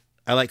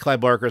I like Clive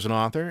Barker as an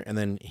author, and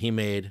then he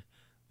made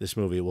this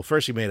movie. Well,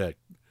 first he made a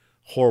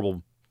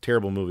horrible,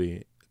 terrible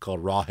movie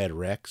called Rawhead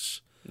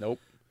Rex. Nope.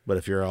 But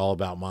if you're all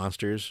about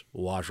monsters,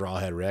 watch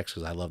Rawhead Rex,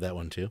 because I love that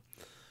one too.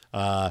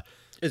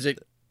 Is it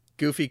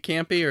goofy,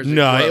 campy, or is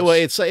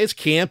it it's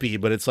campy,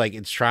 but it's like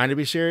it's trying to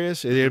be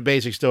serious. It's a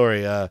basic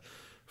story.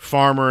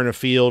 Farmer in a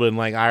field in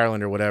like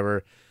Ireland or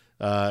whatever,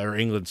 or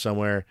England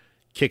somewhere,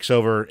 kicks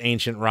over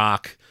ancient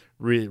rock,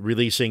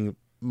 releasing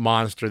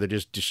monster that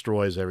just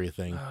destroys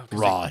everything.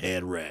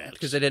 Rawhead Rex.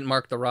 Because they didn't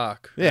mark the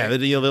rock. Yeah, right?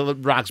 the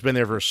rock's been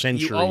there for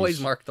centuries. You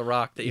always mark the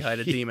rock that you hide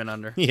a demon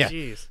under. Yeah.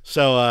 Jeez.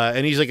 So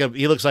and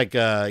he looks like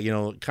kind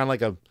of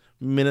like a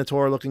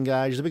minotaur-looking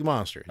guy. He's a big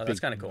monster. Oh, that's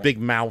kind of cool. Big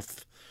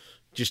mouth,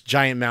 just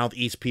giant mouth,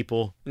 eats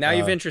people. Now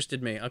you've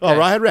interested me. Okay. Oh,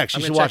 Rawhead Rex.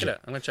 You should watch it.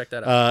 I'm going to check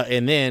that out.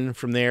 And then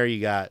from there,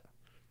 you got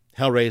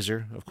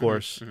Hellraiser, of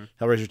course.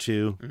 Hellraiser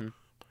 2,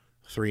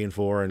 3 and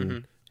 4,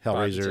 and Hellraiser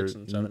 5 and 6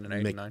 and 7 and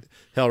 8 and 9.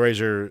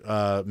 Hellraiser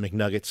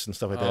McNuggets and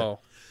stuff like that. Oh.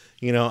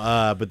 You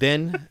know, but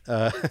then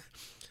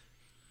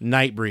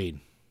Nightbreed.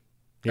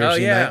 You ever Oh,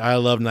 seen yeah. I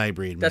love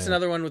Nightbreed. That's man.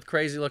 another one with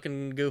crazy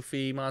looking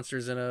goofy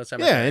monsters in a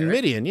cemetery. Yeah, and right?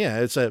 Midian.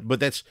 Yeah, but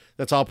that's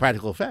all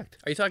practical effect.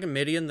 Are you talking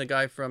Midian, the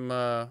guy from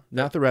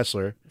Not the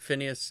wrestler.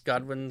 Phineas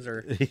Godwin's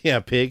or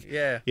Yeah, Pig.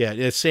 Yeah. Yeah,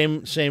 it's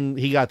same.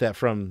 He got that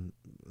from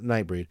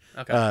Nightbreed.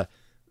 Okay.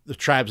 The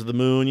Tribes of the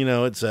Moon. You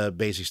know, it's a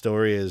basic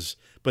story.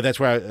 But that's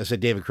where I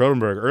said David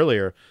Cronenberg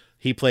earlier.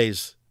 He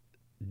plays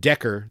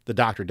Decker, the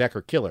Dr.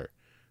 Decker killer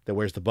that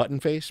wears the button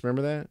face.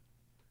 Remember that?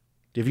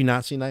 Have you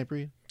not seen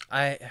Nightbreed?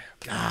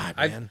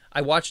 Man.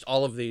 I watched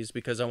all of these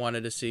because I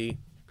wanted to see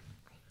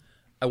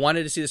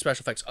the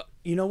special effects.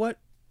 You know what?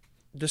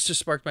 This just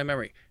sparked my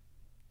memory.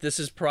 This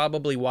is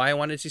probably why I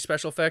wanted to see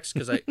special effects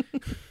because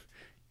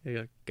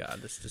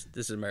God, this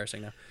is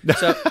embarrassing now.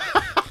 So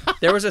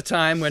there was a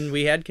time when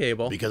we had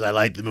cable. Because I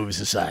like the movie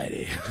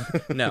Society.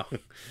 No.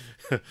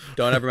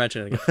 Don't ever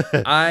mention it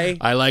again.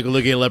 I like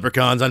looking at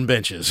leprechauns on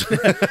benches.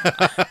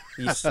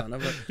 You son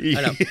of a...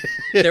 I know.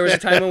 There was a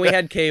time when we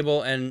had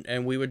cable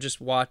and we would just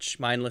watch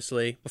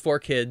mindlessly. Before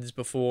kids,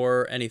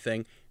 before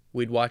anything,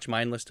 we'd watch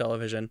mindless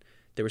television.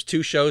 There was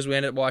 2 shows we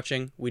ended up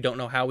watching. We don't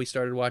know how we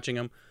started watching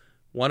them.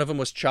 One of them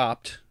was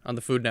Chopped on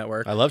the Food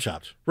Network. I love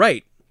Chopped.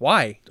 Right.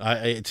 Why?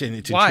 It's Why?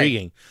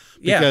 intriguing.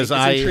 Yeah, because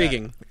it's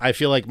intriguing. I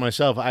feel like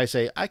myself, I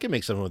say, I can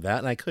make something with that,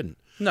 and I couldn't.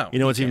 No. You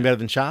know what's even better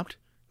than Chopped?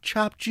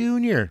 Chopped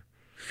Jr.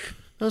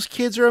 Those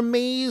kids are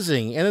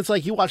amazing. And it's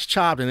like, you watch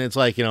Chopped, and it's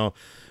like, you know,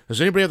 does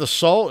anybody have the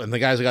salt? And the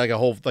guy's got like a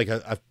whole, like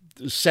a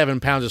 7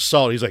 pounds of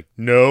salt. He's like,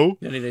 no.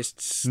 And he just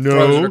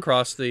throws it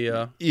across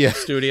the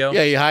studio.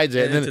 Yeah, he hides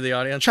it. And into the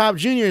audience. Chopped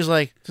Jr. is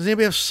like, does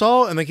anybody have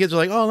salt? And the kids are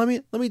like, oh, let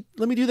me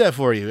do that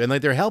for you. And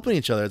like, they're helping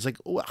each other. It's like,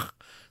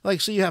 like,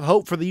 so you have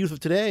hope for the youth of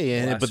today.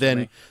 And but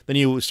then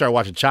you start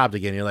watching Chopped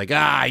again. And you're like,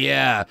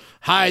 yeah,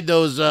 hide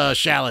those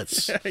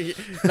shallots.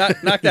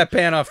 knock that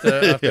pan off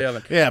the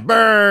oven. Yeah,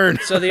 burn.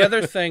 So the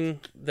other thing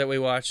that we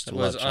watched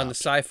was on the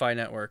Sci-Fi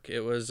Network.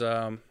 It was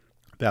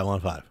Babylon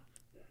 5.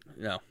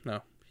 No.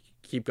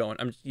 Keep going.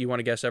 You want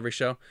to guess every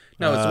show?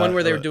 No, it's the one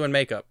where they were doing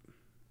makeup.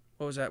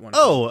 What was that one?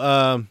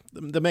 Oh,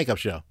 the makeup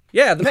show.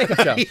 Yeah, the makeup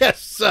show.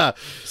 Yes.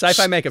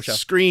 Sci-Fi makeup show.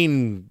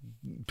 Screen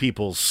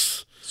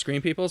Peoples.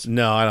 Screen Peoples?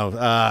 No, I don't.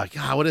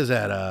 God, what is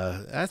that?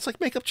 That's like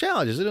makeup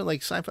challenge, isn't it?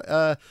 Like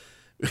sci-fi.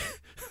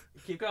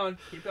 Keep going.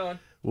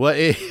 What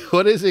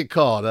is it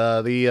called?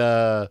 What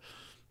is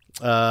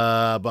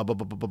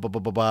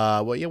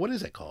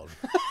it called?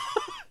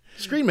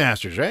 Screen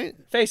Masters, right?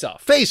 Face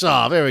Off. Face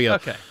Off. There we go.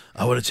 Okay.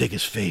 I want to take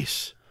his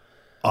face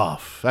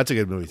off. That's a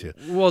good movie too.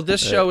 Well,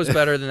 this show was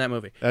better than that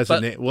movie.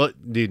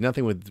 Dude,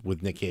 nothing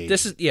with Nick Cage.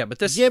 You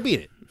can't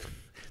beat it.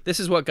 This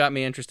is what got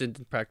me interested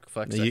in practical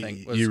effects. I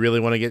think. You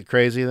really want to get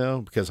crazy though,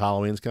 because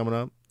Halloween's coming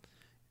up.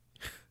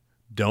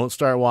 Don't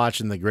start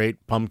watching the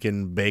Great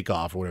Pumpkin Bake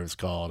Off or whatever it's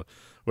called,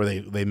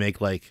 where they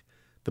make like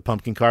the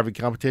pumpkin carving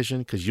competition,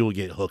 because you'll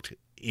get hooked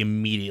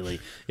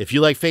immediately. If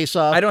you like Face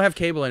Off, I don't have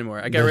cable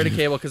anymore. I got rid of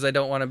cable because I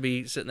don't want to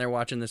be sitting there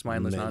watching this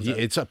mindless nonsense.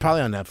 It's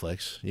probably on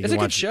Netflix. It's a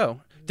good show.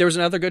 There was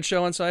another good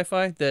show on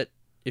Sci-Fi that,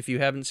 if you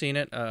haven't seen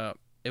it,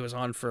 it was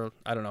on for,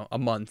 I don't know, a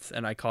month,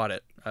 and I caught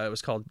it. It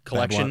was called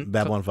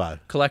Babylon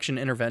 5. Collection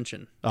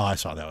Intervention. Oh, I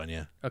saw that one.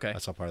 Yeah. Okay. I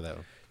saw part of that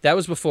one. That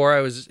was before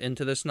I was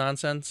into this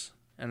nonsense,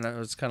 and I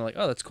was kind of like,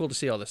 oh, that's cool to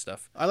see all this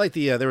stuff. I like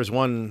there was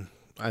one.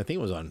 I think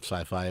it was on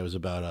Sci-Fi. It was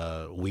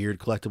about weird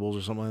collectibles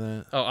or something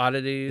like that. Oh,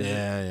 oddities.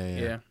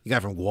 Yeah. The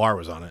guy from Gwar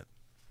was on it.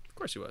 Of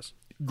course he was.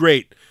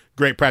 Great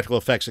practical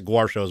effects at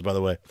Gwar shows, by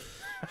the way.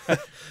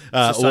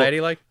 Society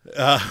like?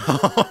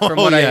 From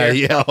what I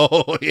hear.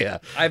 Yeah.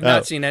 I've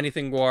not seen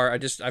anything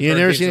Gwar. You've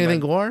never seen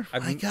anything Gwar?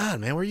 My God,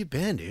 man, where you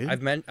been, dude?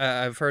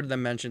 I've heard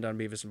them mentioned on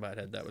Beavis and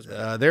Butthead. That was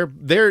bad.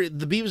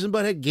 The Beavis and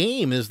Butthead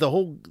game is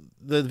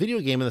the video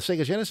game in the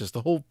Sega Genesis.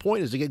 The whole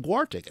point is to get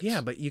Gwar tickets.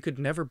 Yeah, but you could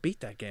never beat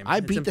that game. I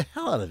beat the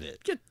hell out of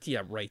it.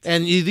 Yeah, right.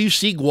 And you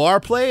see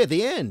Gwar play at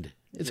the end.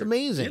 It's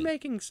amazing. You're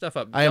making stuff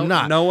up. I am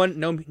not.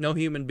 No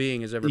human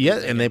being has ever. Yeah,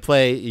 and they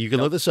play. You can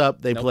look this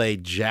up. They play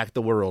 "Jack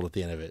the World" at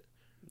the end of it.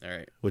 All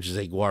right. Which is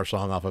a Gwar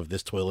song off of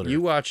This Toilet.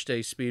 You watched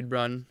a speed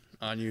run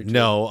on YouTube.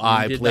 No,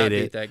 I played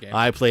it. That game.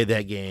 I played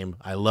that game.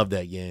 I love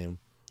that game.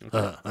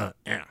 Okay.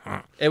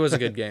 It was a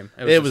good game.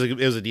 It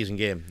was a decent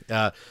game.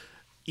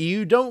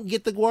 You don't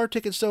get the Gwar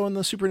tickets though in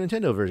the Super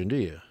Nintendo version, do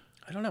you?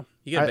 I don't know.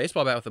 You get a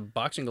baseball bat with a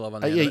boxing glove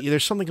on the end of it.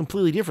 There's something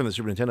completely different in the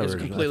Super Nintendo version. It was a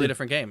completely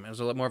different game. It was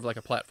a lot more of like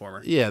a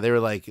platformer. Yeah, they were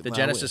like... The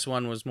Genesis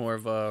one was more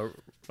of a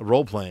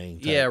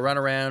role-playing type. Yeah, run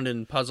around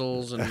and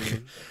puzzles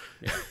and...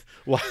 Yeah.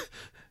 Well,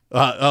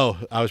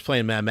 I was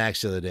playing Mad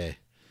Max the other day.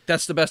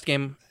 That's the best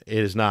game. It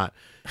is not.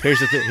 Here's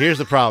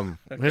the problem.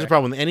 Okay. Here's the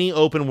problem with any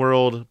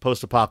open-world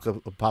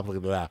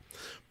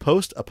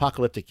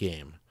post-apocalyptic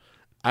game.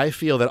 I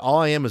feel that all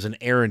I am is an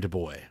errand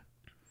boy.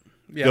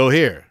 Yeah. Go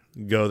here.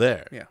 Go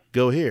there. Yeah.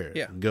 Go here.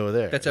 Yeah. Go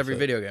there. That's every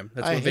video game.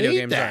 That's I what video hate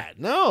games that.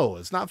 No,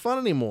 it's not fun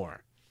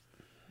anymore.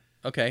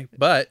 are. Okay,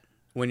 but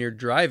when you're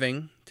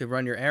driving to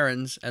run your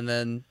errands and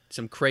then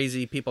some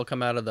crazy people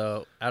come out of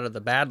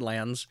the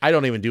Badlands. I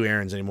don't even do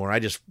errands anymore. I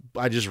just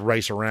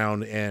race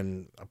around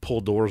and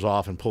pull doors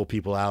off and pull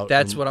people out.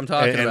 That's what I'm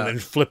talking about.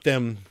 And flip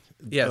them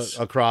Yes.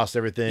 across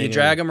everything. You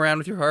drag them around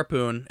with your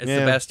harpoon. It's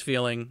Yeah. the best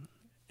feeling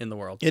in the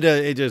world.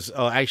 It just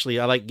actually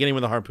I like getting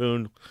with a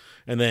harpoon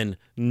and then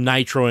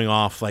nitroing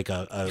off like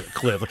a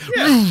cliff.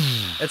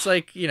 It's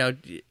like,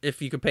 if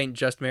you could paint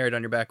Just Married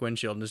on your back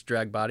windshield and just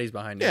drag bodies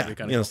behind you. Yeah, It'd be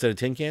kind of cool. instead of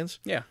tin cans.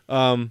 Yeah.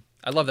 Um,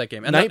 I love that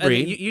game. And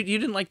Nightbreed. you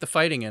didn't like the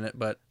fighting in it,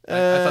 but I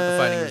thought the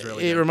fighting was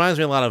really It good. reminds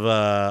me a lot of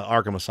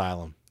Arkham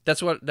Asylum.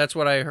 That's what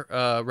I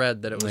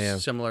read, that it was Yeah.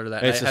 similar to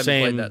that. It's I the haven't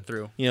same. played that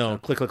through.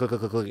 Click, click, click, click,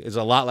 click, click. It's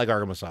a lot like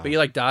Arkham Asylum. But you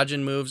like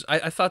dodging moves.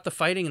 I thought the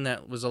fighting in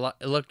that was it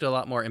looked a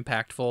lot more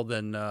impactful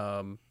than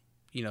some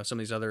of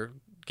these other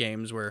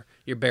games where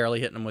you're barely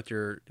hitting them with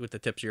the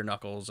tips of your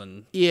knuckles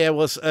and Yeah,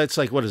 well, it's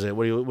like, what is it?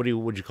 What do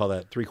you call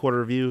that?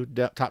 3/4 view,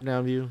 top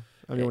down view.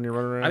 I mean, when you're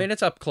running around. I mean,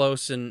 it's up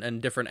close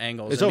and different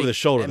angles. It's And over the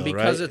shoulder, and though,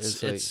 because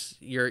right? it's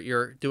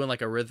you're doing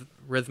like a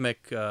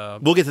rhythmic.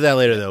 We'll get to that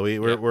later, though.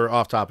 We're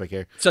off topic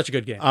here. Such a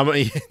good game.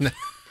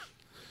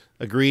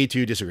 Agree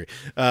to disagree.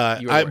 You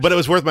are worse. But it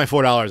was worth my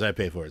 $4 I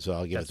paid for it, so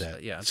I'll give it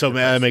that. Yeah, it's So good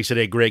that price. makes it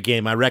a great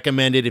game. I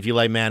recommend it if you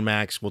like Mad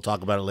Max. We'll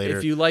talk about it later.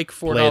 If you like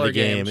Play $4 the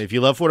game. games, If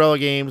you love $4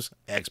 games,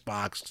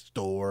 Xbox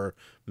Store,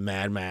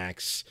 Mad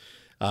Max.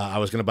 I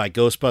was going to buy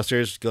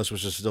Ghostbusters.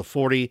 Ghostbusters is still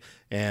 $40,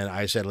 and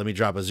I said, let me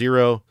drop a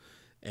zero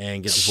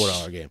and get the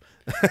 $4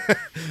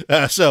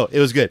 game. So it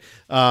was good.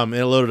 And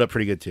it loaded up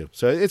pretty good, too.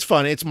 So it's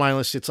fun. It's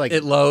mindless. It's like...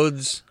 it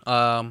loads.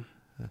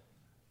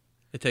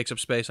 It takes up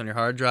space on your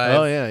hard drive.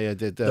 Oh, yeah, it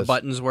does. The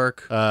buttons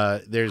work.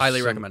 There's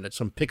Highly recommended.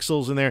 Some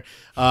pixels in there.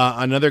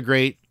 Another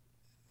great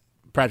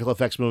practical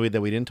effects movie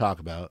that we didn't talk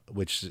about,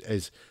 which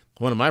is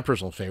one of my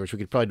personal favorites. We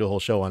could probably do a whole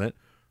show on it.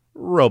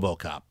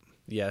 RoboCop.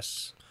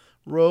 Yes.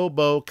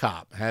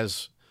 RoboCop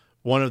has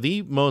one of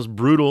the most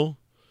brutal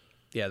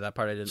Yeah, that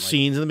part I didn't like.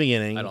 scenes in the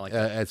beginning. I don't like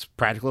that. It's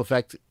practical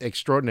effect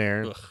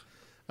extraordinaire.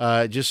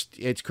 Ugh.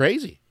 It's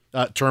crazy.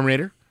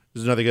 Terminator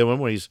is another good one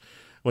when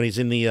he's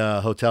in the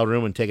hotel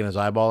room and taking his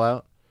eyeball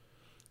out.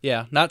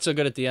 Yeah, not so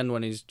good at the end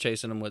when he's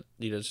chasing him with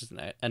just an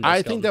endoskeleton.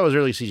 I think that was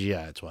early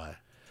CGI. That's why.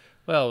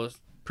 Well, it was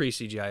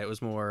pre-CGI. It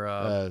was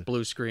more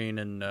blue screen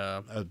and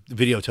A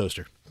video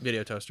toaster.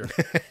 video toaster.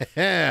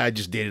 I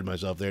just dated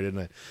myself there, didn't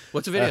I?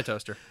 What's a video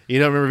toaster? You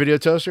don't remember Video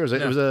Toaster? It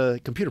No. was a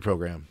computer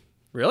program.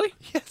 Really?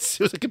 Yes,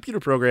 it was a computer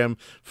program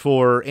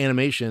for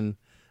animation.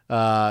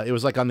 It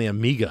was like on the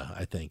Amiga,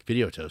 I think.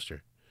 Video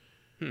Toaster.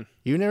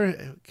 You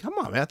never... Come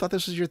on, man. I thought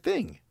this was your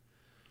thing.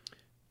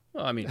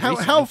 Well, I mean,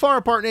 How far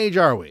apart in age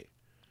are we?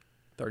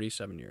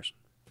 37 years.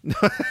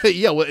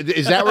 Yeah, well,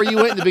 is that where you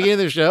went in the beginning of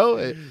the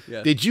show?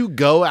 Yeah. Did you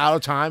go out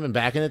of time and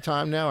back into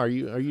time now? Are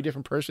you a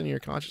different person in your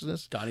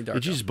consciousness? Donnie Darko.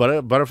 Did you just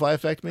butterfly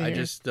effect me? I here?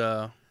 just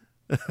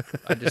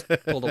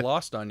pulled a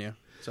Lost on you.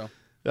 So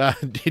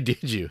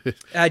Did you?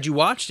 had you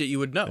watched it, you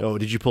would know. Oh,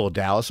 did you pull a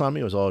Dallas on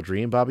me? It was all a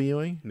dream, Bobby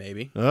Ewing?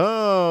 Maybe.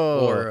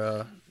 Oh.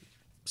 Or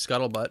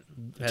Scuttlebutt.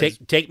 has-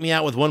 Take me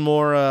out with one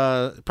more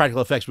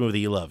practical effects movie that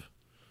you love.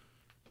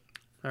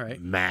 All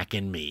right. Mac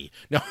and Me.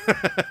 No.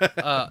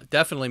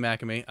 Definitely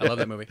Mac and Me. I love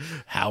that movie.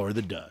 Howard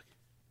the Duck.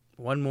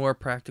 One more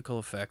practical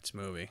effects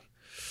movie.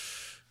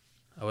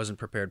 I wasn't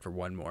prepared for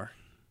one more.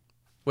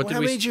 What did How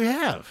we? many did you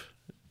have?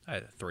 I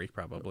had 3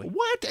 probably.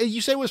 What?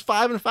 You said it was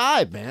 5 and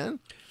 5, man.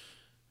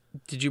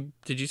 Did you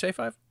say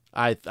 5?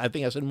 I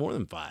think I said more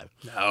than 5.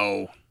 No.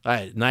 All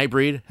right.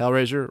 Nightbreed,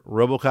 Hellraiser,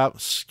 RoboCop,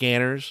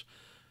 Scanners,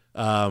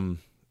 The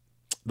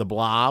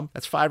Blob.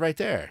 That's 5 right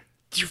there.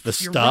 The You're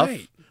Stuff.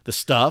 right. The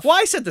Stuff. Well,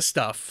 I said the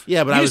stuff.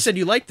 Yeah, but you I just said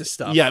you liked the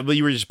stuff. Yeah, but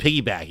you were just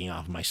piggybacking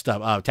off of my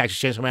stuff. Texas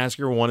Chainsaw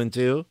Massacre 1 and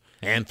 2,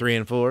 and 3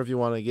 and 4. If you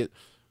want to get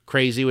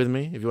crazy with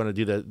me, if you want to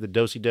do the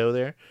do-si-do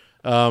there.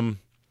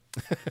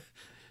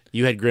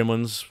 You had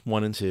Gremlins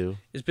 1 and 2.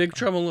 Is Big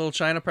Trouble in Little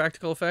China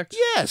practical effects?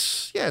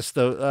 Yes.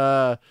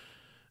 The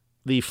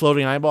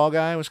floating eyeball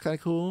guy was kind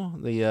of cool.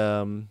 The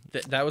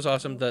That was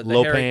awesome. The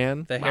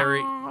Lopan.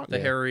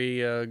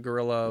 hairy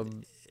gorilla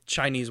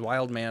Chinese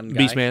wild man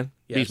guy. Beastman.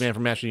 Yes. Beastman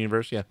from Master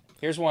Universe. Yeah.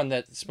 Here's one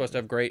that's supposed to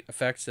have great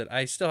effects that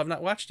I still have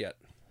not watched yet.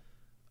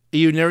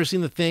 You've never seen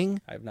The Thing?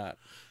 I have not.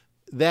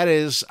 That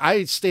is,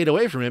 I stayed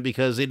away from it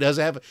because it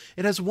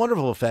has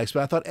wonderful effects,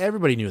 but I thought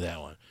everybody knew that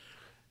one.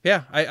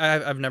 Yeah,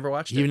 I've never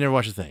watched You've it. never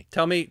watched The Thing?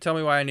 Tell me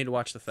why I need to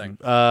watch The Thing.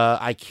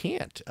 I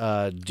can't.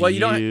 Well, you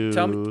don't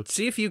tell me.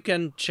 See if you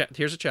can.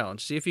 Here's a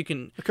challenge. See if you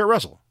can Kurt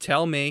Russell.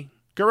 tell me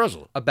Kurt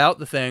Russell. about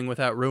The Thing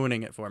without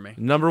ruining it for me.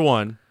 Number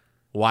 1,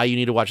 why you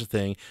need to watch The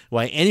Thing.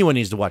 Why anyone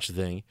needs to watch The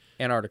Thing.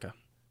 Antarctica.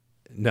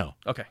 No.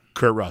 Okay.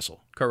 Kurt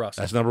Russell. Kurt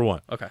Russell. That's number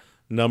 1. Okay.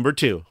 Number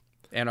 2,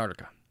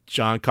 Antarctica.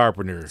 John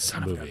Carpenter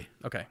Son of a movie. gun.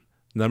 Okay.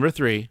 Number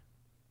 3,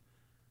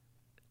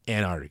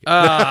 Antarctica.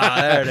 Ah,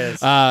 there it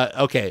is.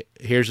 Okay,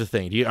 here's the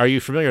thing. Are you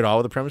familiar at all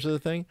with the premise of The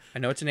Thing? I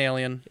know it's an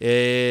alien. It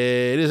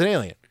is an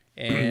alien.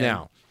 And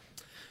Now,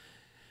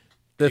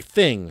 The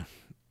Thing.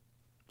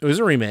 It was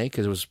a remake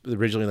because it was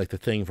originally like The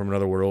Thing from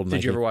Another World.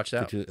 Did you ever watch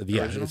that?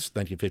 Yeah, original? it's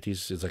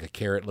 1950s. It's like a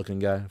carrot-looking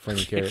guy,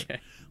 flaming carrot.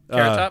 Okay.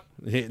 Carrot Top?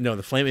 No,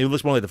 the flame. It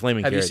looks more like the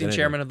flaming Have carrot. you seen than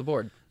Chairman of the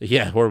Board?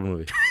 Yeah, horrible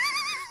movie.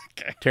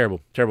 Okay.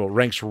 Terrible.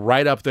 Ranks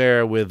right up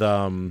there with.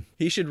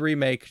 He should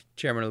remake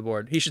Chairman of the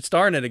Board. He should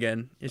star in it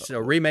again. It's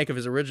a remake of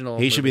his original.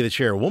 He should be the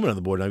chairwoman of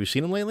the board. Now, have you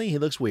seen him lately? He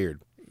looks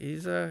weird.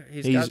 He's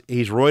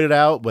roided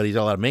out, but he's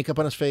got a lot of makeup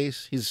on his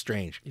face. He's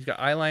strange. He's got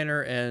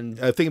eyeliner and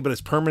I think, but it's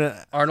permanent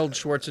Arnold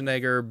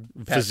Schwarzenegger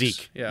pecs.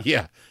 physique.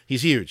 Yeah.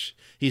 He's huge.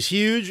 He's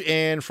huge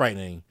and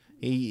frightening.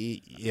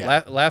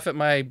 Laugh at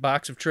my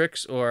box of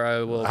tricks, or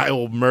I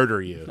will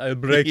murder you. I'll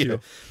break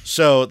you.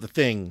 So The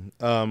Thing.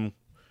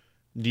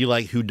 Do you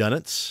like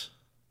whodunits?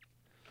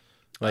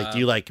 Do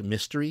you like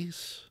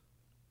mysteries?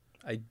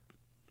 I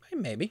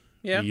maybe.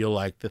 Yeah. You'll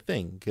like The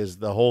Thing, because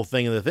the whole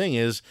thing of The Thing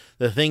is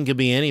The Thing could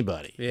be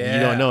anybody. Yeah. You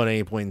don't know at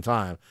any point in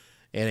time.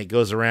 And it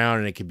goes around,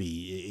 and it could be,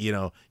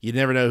 you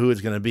never know who it's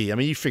going to be. I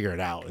mean, you figure it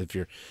out.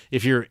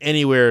 If you're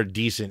anywhere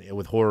decent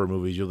with horror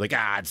movies, you're like,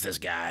 it's this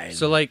guy.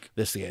 So like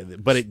this guy,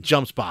 but it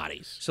jumps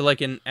bodies. So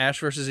like in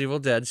Ash vs. Evil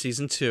Dead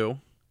season 2,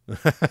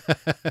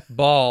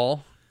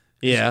 Ball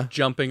is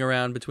jumping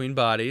around between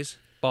bodies.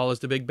 Ball is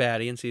the big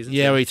baddie in season 2.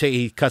 Yeah, where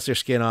he cuts their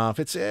skin off.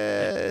 It's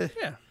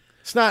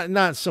It's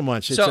not so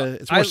much.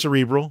 It's more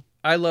cerebral.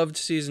 I loved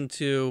season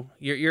 2.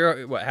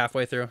 You're what,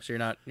 halfway through? So you're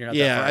not that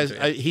far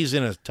into it. He's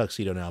in a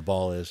tuxedo now.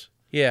 Ball is.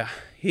 Yeah,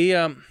 he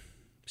like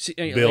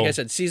Bill. I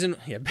said,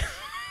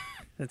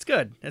 That's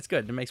good.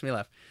 It makes me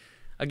laugh.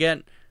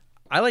 Again,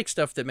 I like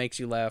stuff that makes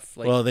you laugh.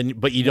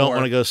 But you don't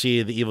want to go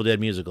see the Evil Dead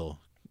musical,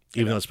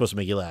 even though it's supposed to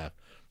make you laugh.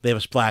 They have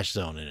a splash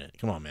zone in it.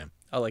 Come on, man.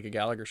 Oh, like a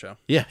Gallagher show.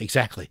 Yeah,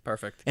 exactly.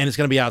 Perfect. And it's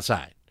going to be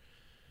outside.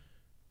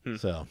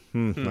 So I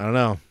don't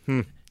know.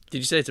 Did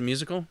you say it's a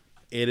musical?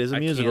 It is a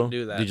musical. Can't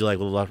do that. Did you like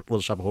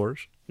Little Shop of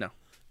Horrors? No.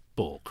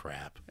 Bull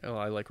crap. Oh,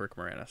 I like Rick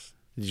Moranis.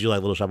 Did you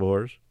like Little Shop of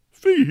Horrors?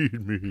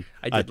 Feed me.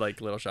 I did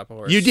like Little Shop of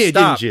Horrors. You did,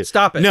 Stop, didn't you?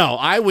 Stop it. No,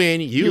 I win.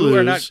 You lose.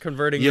 are not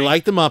converting You me.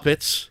 like the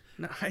Muppets.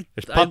 No,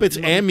 There's puppets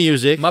and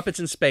music. Muppets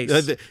in space.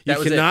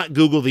 You cannot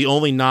Google the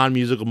only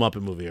non-musical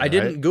Muppet movie. I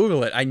didn't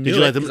Google it. I knew Did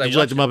you like it. Did you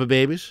like the Muppet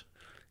Babies?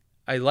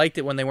 I liked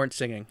it when they weren't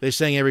singing. They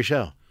sang every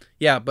show.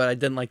 Yeah, but I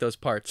didn't like those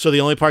parts. So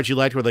the only parts you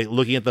liked were like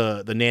looking at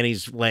the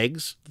nanny's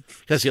legs?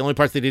 That's the only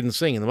parts they didn't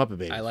sing in the Muppet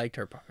Babies. I liked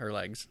her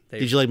legs.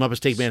 Did you like Muppets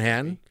Take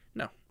Manhattan?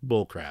 No.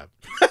 Bull crap.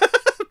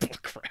 Bull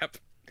crap.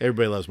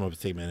 Everybody loves Muppets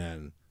Take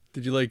Manhattan.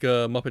 Did you like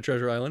Muppet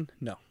Treasure Island?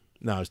 No.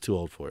 No, I was too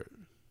old for it.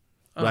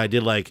 But I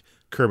did like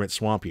Kermit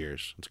Swamp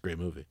Years. It's a great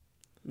movie.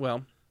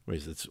 Well.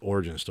 It's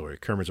origin story.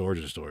 Kermit's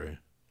origin story.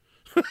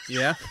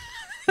 Yeah.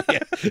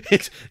 Yeah.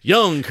 It's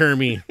young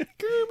Kermit.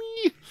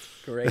 Kermit.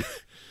 Great.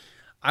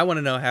 I want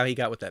to know how he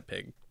got with that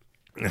pig.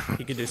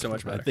 He could do so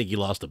much better. I think you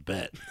lost a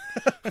bet.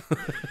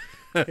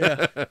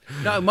 Yeah.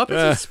 No,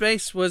 Muppets in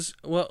Space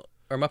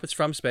or Muppets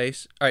from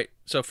Space. All right.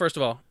 So first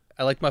of all,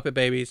 I liked Muppet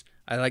Babies.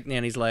 I liked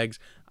Nanny's Legs.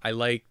 I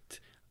liked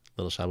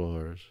Little Shop of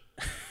Horrors.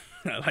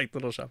 I liked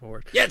Little Shop of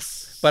Horrors.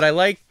 Yes. But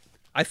I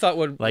thought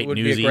would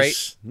be a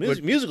great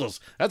musicals.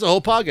 That's a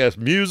whole podcast.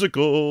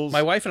 Musicals.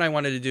 My wife and I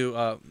wanted to do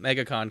a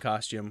MegaCon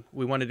costume.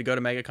 We wanted to go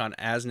to MegaCon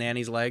as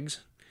Nanny's Legs.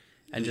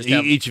 And just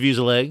each of you's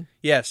a leg?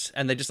 Yes,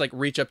 and they just like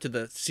reach up to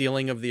the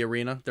ceiling of the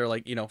arena. They're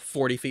like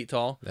 40 feet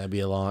tall. That'd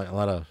be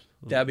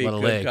That'd be a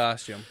good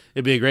costume.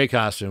 It'd be a great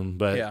costume,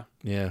 but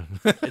yeah.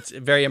 It's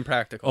very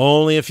impractical.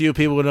 Only a few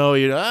people would know.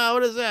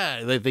 What is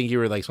that? They think you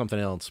were like something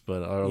else,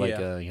 but or like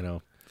what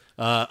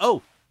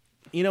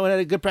had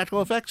a good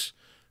practical effects?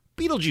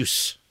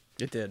 Beetlejuice.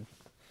 It did.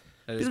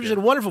 Beetlejuice had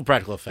wonderful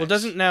practical effects. Well,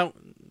 doesn't now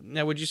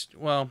would you?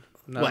 Well.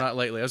 No, not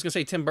lately. I was going to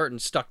say Tim Burton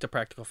stuck to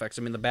practical effects.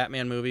 I mean, the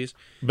Batman movies.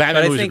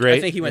 Batman movies are great.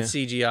 I think he went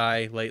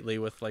CGI lately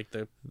with like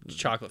the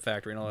Chocolate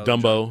Factory and all that.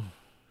 Dumbo.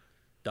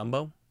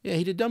 Dumbo? Yeah,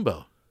 he did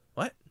Dumbo.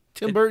 What?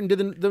 Tim Burton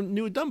did the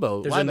new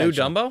Dumbo. There's a new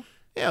Dumbo?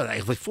 Yeah,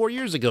 like 4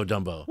 years ago,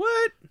 Dumbo.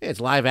 What? Yeah, it's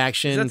live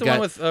action. Is that the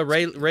one with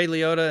Ray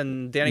Liotta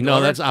and Danny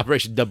Glover? No, that's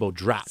Operation Dumbo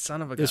Drop.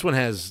 Son of a gun. This one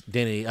has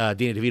Danny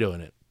DeVito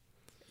in it.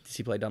 Does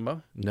he play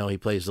Dumbo? No, he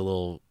plays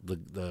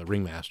the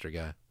ringmaster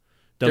guy.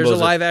 There's a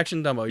live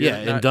action Dumbo.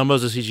 And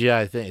Dumbo's a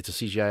CGI thing. It's a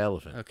CGI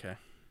elephant. Okay.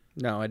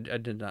 No, I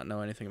did not know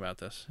anything about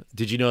this.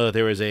 Did you know that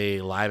there was a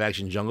live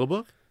action Jungle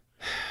Book?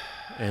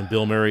 And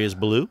Bill Murray is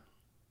Baloo?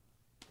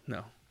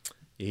 No.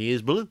 He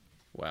is Baloo.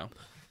 Wow.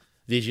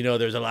 Did you know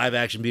there's a live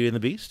action Beauty and the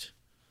Beast?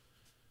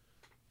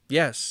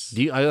 Yes.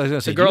 I was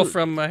gonna say, the girl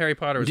from Harry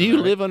Potter. Do you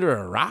live under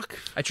a rock?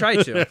 I try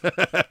to.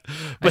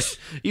 But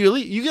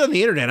you get on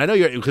the internet. I know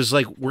because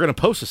we're gonna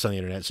post this on the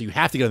internet, so you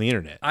have to get on the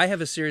internet. I have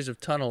a series of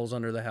tunnels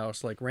under the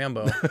house, like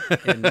Rambo.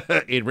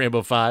 In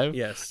Rambo 5.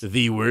 Yes.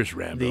 The worst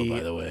Rambo, by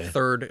the way.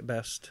 Third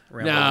best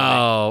Rambo.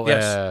 No.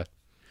 Yes.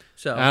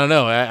 So I don't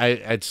know.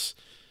 I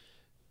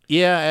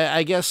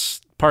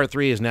guess part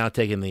 3 is now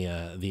taking the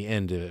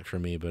end of it for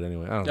me. But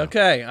anyway, I don't know.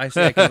 Okay, I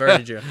see. I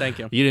converted you. Thank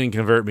you. You didn't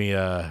convert me.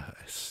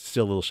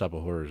 Still Little Shop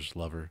of Horrors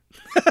lover.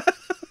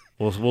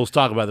 We'll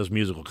talk about this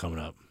musical coming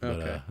up.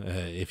 Okay. But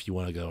if you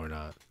want to go or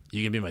not,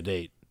 you can be my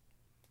date.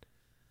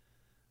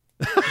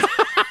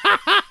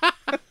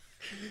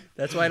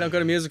 That's why I don't go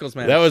to musicals,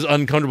 man. That was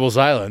uncomfortable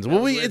silence.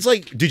 Well, it's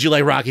like, did you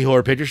like Rocky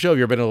Horror Picture Show? Have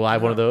you ever been to a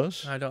live one of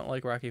those? I don't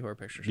like Rocky Horror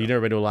Picture Show. You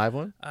never been to a live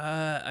one?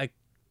 I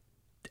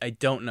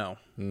don't know.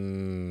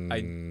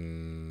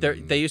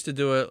 They used to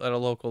do it at a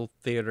local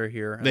theater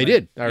here. They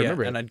did. I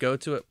remember it. And I'd go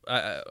to it.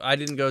 I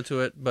didn't go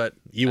to it, but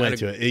you went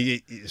to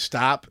it.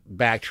 Stop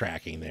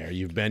backtracking there.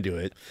 You've been to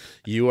it.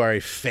 You are a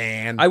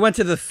fan. I went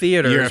to the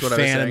theater. You're a is what fan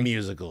I was of saying.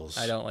 musicals.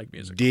 I don't like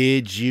musicals.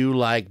 Did you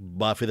like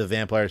Buffy the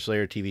Vampire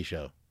Slayer TV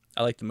show?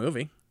 I like the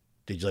movie.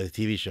 Did you like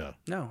the TV show?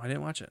 No, I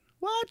didn't watch it.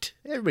 What?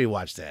 Everybody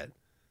watched that.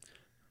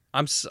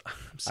 I'm sorry.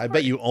 I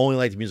bet you only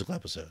liked the musical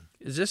episode.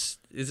 Is this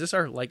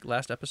our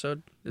last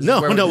episode?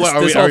 No.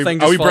 This whole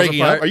thing Are we just falls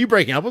breaking apart? up? Are you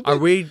breaking up with me? Are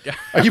we?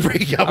 Are you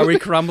breaking up? Are we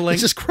with me? crumbling?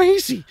 This is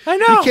crazy. I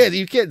know.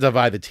 You can't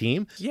divide the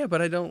team. Yeah,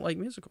 but I don't like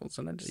musicals,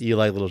 and I just. You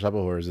like Little Shop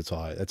of Horrors.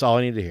 That's all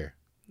I need to hear.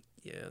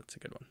 Yeah, that's a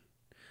good one.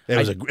 It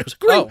was a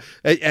great.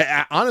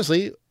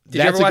 Honestly,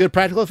 that's a good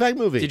practical effect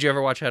movie. Did you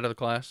ever watch Head of the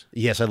Class?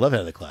 Yes, I love Head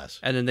of the Class.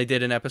 And then they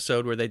did an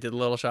episode where they did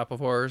Little Shop of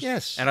Horrors.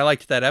 Yes. And I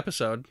liked that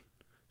episode.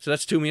 So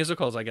that's 2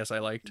 musicals I guess I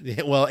liked.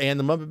 Yeah, well, and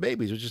the Muppet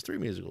Babies, which is 3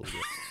 musicals.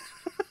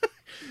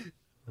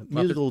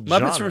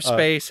 Muppets from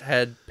Space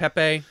had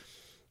Pepe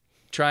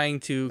trying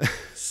to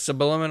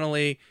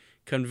subliminally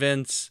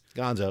convince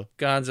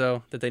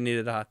Gonzo that they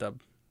needed a hot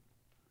tub.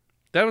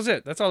 That was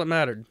it. That's all that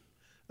mattered.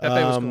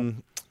 Pepe was cool.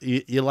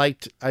 You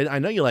liked. I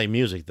know you like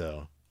music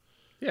though.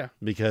 Yeah.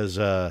 Because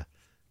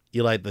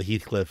you like the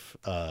Heathcliff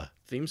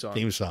theme song.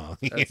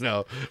 You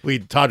know, we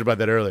talked about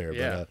that earlier.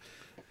 Yeah.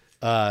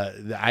 But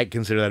I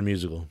consider that a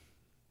musical.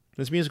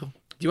 It's a musical. Do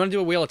you want to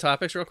do a wheel of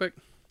topics real quick?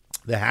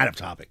 The hat of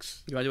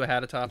topics. You want to do a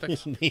hat of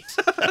topics?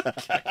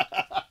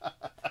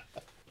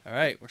 All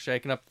right, we're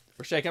shaking up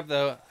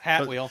the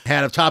hat wheel.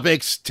 Hat of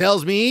topics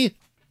tells me.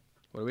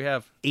 What do we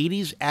have?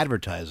 80s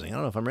advertising. I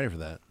don't know if I'm ready for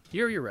that.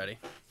 You're ready.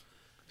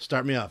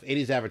 Start me off.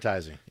 80s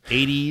advertising.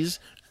 80s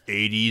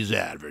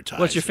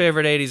advertising. What's your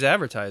favorite 80s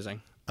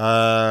advertising?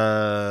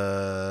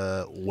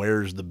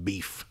 Where's the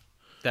beef?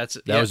 That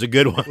was a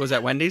good one. Was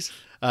that Wendy's?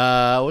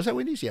 Was that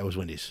Wendy's? Yeah, it was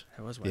Wendy's.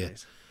 It was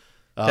Wendy's.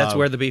 Yeah. That's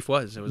where the beef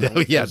was. It was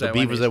the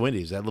beef was at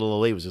Wendy's. That little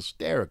old lady was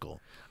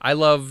hysterical. I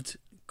loved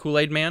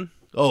Kool-Aid Man.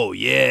 Oh,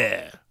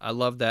 yeah. I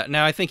love that.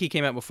 Now, I think he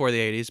came out before the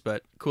 80s,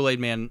 but Kool-Aid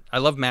Man, I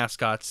love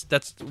mascots.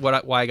 That's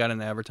why I got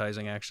into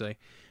advertising, actually.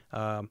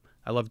 I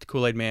loved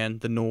Kool-Aid Man,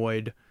 the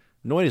Noid.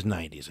 Noid is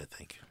 90s, I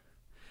think.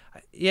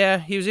 Yeah,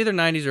 he was either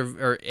 90s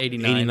or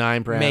 89.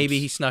 89, perhaps. Maybe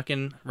he snuck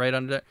in right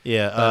under that.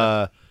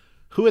 Yeah.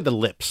 Who had the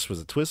lips? Was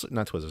it Twizzlers?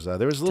 Not Twizzlers.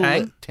 There was a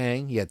little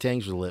Tang. Yeah,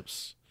 Tang's with the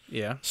lips.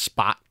 Yeah.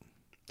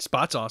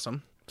 Spot's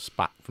awesome.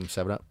 Spot from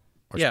 7-Up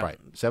or yeah. Sprite?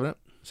 7-Up?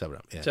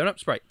 7-Up, yeah. 7-Up,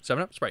 Sprite.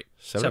 7-Up, Sprite.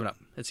 7-Up.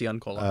 It's the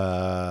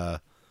uncola.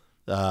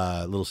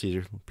 Little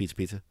Caesar,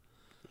 Pizza.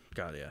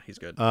 God, yeah, he's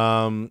good.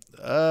 Well,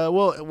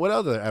 what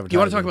other advertising? Do you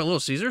want to talk about Little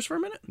Caesars for a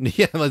minute?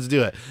 Yeah, let's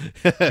do it.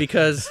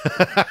 Because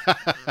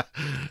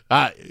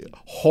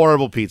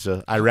horrible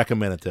pizza. I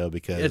recommend it though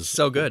because it's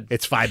so good.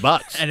 It's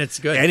 $5 and it's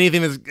good.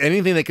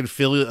 Anything that can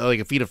fill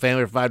like feed a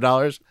family for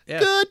 $5. Yeah.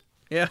 Good.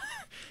 Yeah.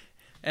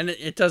 And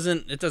it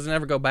doesn't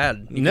ever go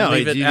bad. You can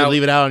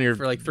leave it out on your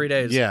for like 3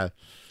 days. Yeah.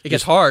 It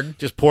gets hard.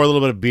 Just pour a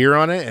little bit of beer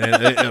on it,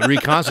 and it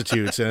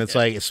reconstitutes, and it's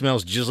like it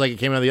smells just like it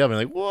came out of the oven.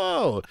 Like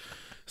whoa,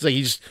 it's like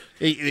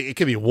it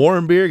could be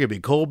warm beer, it could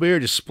be cold beer.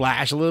 Just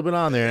splash a little bit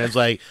on there, and it's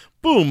like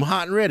boom,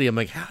 hot and ready. I'm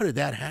like, how did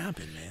that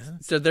happen, man?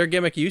 So their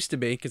gimmick used to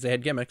be, because they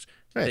had gimmicks.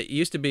 Right. It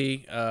used to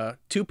be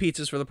 2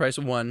 pizzas for the price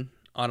of 1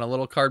 on a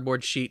little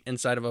cardboard sheet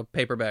inside of a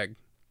paper bag,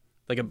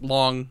 like a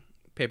long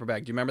paper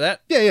bag. Do you remember that?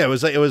 Yeah. It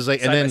was like,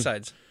 side and then by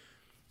sides.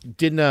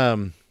 And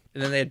then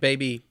they had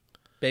baby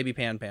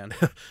pan.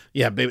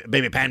 Yeah,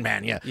 baby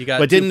pan. Yeah, you got.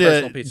 But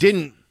pizzas.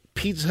 didn't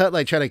Pizza Hut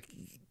like try to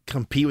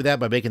compete with that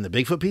by making the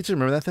Bigfoot pizza?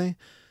 Remember that thing?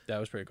 That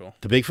was pretty cool.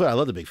 The Bigfoot, I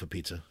love the Bigfoot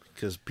pizza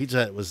because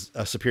Pizza Hut was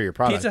a superior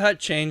product. Pizza Hut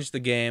changed the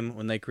game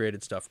when they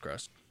created stuffed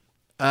crust.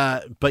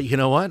 But you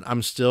know what?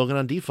 I'm still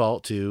gonna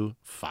default to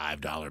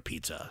 $5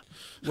 pizza.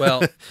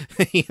 Well,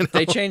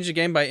 they changed the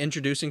game by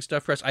introducing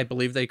stuffed crust. I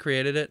believe they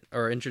created it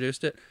or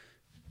introduced it.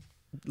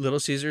 Little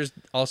Caesars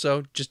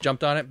also just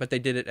jumped on it, but they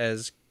did it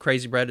as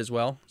crazy bread as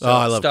well. So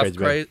I love crazy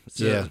bread.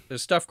 Yeah,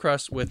 there's stuffed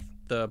crust with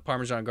the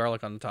Parmesan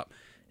garlic on the top,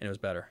 and it was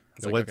better.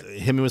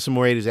 Hit me with some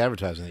more 80s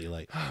advertising that you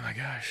like. Oh my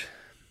gosh!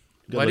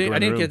 Well, I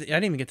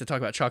didn't even get to talk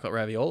about chocolate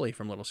ravioli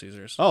from Little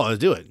Caesars. Oh, let's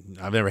do it.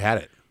 I've never had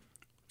it.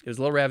 It was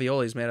little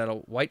raviolis made out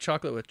of white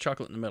chocolate with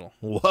chocolate in the middle.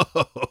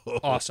 Whoa!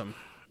 Awesome.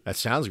 That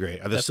sounds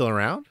great. Are they still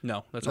around?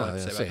 No, that's all I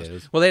have to say about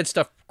those. It. Well, they had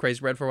stuffed crazy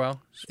bread for a while.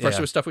 First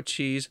it was stuffed with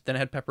cheese, then it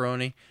had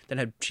pepperoni, then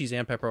it had cheese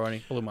and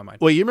pepperoni. Blew my mind.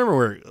 Well, you remember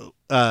where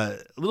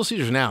Little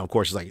Caesars now, of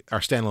course, is like our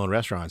standalone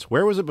restaurants.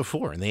 Where was it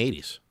before in the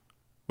 80s?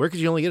 Where could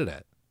you only get it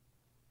at?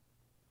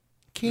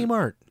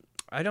 Kmart.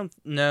 I don't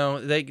know.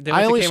 They went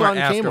I only to Kmart saw it in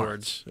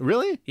afterwards. Kmart's.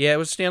 Really? Yeah, it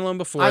was standalone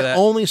before that. I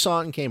only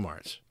saw it in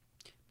Kmart's.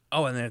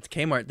 Oh, and then at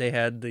Kmart they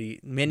had the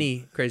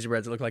mini crazy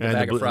breads that looked like a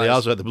bag of fries. They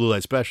also had the blue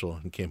light special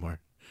in Kmart.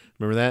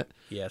 Remember that?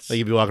 Yes. Like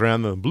you'd be walking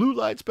around the blue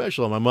light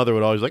special, and my mother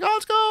would always like, "Oh,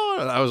 let's go!"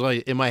 And I was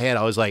like, in my head,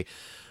 I was like,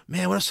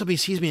 man, what if somebody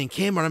sees me in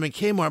Kmart? I'm in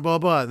Kmart, blah,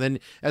 blah. And then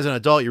as an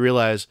adult, you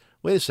realize,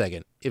 wait a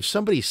second. If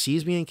somebody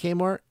sees me in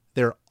Kmart,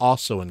 they're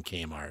also in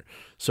Kmart.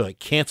 So it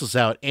cancels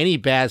out any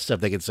bad stuff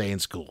they could say in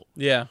school.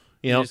 Yeah.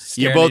 You know,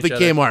 you're both at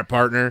Kmart,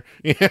 partner.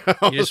 You know?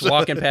 You're just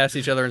walking past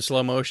each other in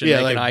slow motion,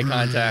 making eye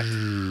contact.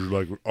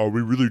 Like, are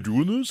we really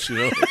doing this? You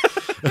know?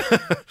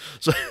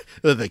 So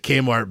the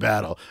Kmart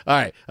battle. All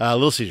right,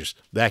 Little Caesars.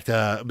 Back to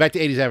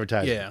 80s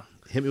advertising. Yeah.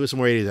 Hit me with some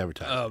more 80s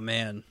advertising. Oh,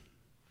 man.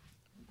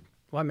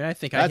 Well, I mean, I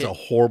think That's a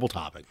horrible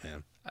topic,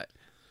 man.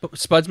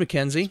 Spuds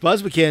McKenzie?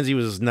 Spuds McKenzie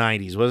was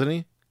 90s, wasn't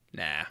he?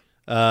 Nah.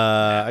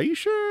 Are you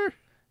sure?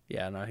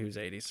 Yeah, no, he was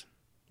 80s.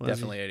 Was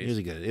Definitely he?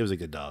 80s. It was a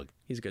good dog.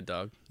 He's a good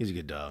dog. He's a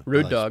good dog. Rude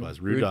I like dog.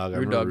 Spuds. Rude dog. I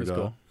Rude remember dog Rude was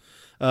dog.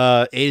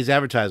 cool. 80s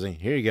advertising.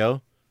 Here you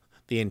go.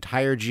 The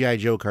entire G.I.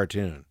 Joe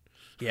cartoon.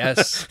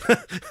 Yes.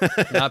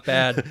 Not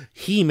bad.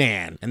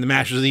 He-Man and the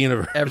Masters of the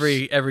Universe.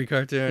 Every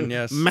cartoon,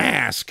 yes.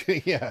 Mask.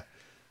 Yeah.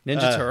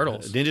 Ninja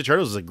Turtles. Ninja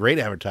Turtles is a great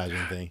advertising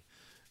thing.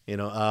 You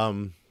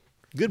know,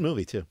 good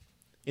movie too.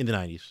 In the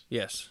 90s.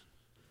 Yes.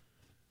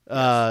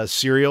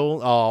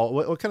 Cereal. Oh,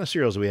 what kind of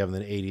cereals do we have in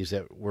the 80s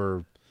that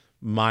were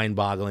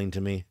mind-boggling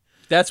to me?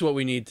 That's what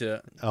we need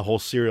to. A whole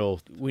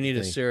cereal. We need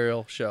thing. a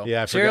cereal show.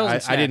 Yeah, I Cereals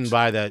forgot. and I didn't snacks.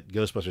 buy that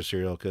Ghostbuster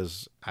cereal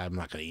because I'm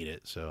not going to eat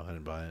it, so I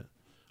didn't buy it.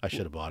 I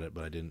should have bought it,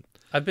 but I didn't.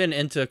 I've been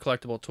into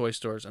collectible toy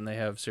stores and they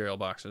have cereal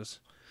boxes.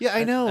 Yeah,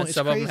 I know. And It's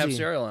some crazy. of them have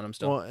cereal in them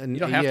still. Well, and you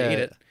don't have to yeah. eat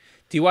it.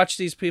 Do you watch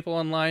these people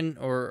online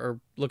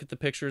or look at the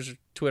pictures,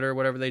 Twitter,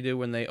 whatever they do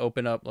when they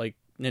open up like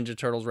Ninja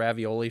Turtles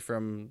ravioli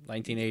from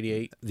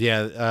 1988?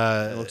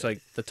 Yeah, It looks like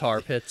the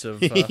tar pits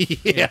of.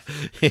 yeah.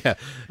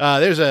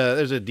 There's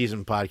a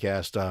decent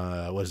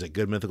podcast. What is it?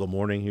 Good Mythical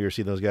Morning. You ever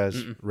see those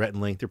guys? Rhett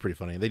and Link. They're pretty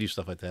funny. They do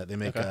stuff like that. They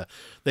make.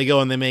 They go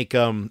and they make. They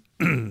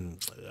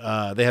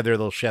have their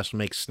little chefs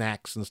make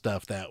snacks and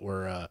stuff that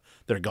were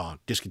that are gone,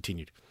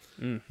 discontinued.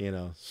 You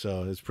know,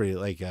 so it's pretty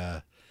like.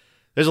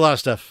 There's a lot of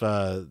stuff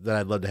that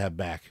I'd love to have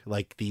back,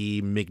 like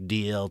the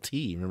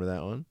McDLT. Remember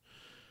that one?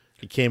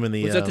 It came in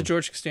the. Was that the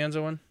George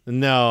Costanza one?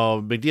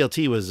 No,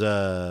 McDLT was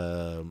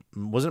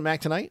wasn't it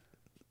Mac Tonight?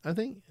 I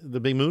think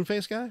the big moon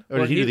face guy, or Well,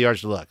 did he do the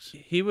Arch Deluxe?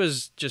 He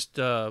was just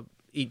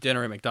eat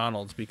dinner at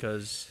McDonald's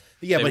because.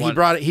 Yeah, they but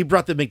want- he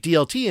brought the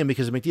McDLT in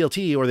because of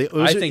McDLT, or it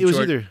was George,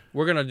 either.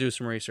 we're gonna do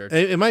some research.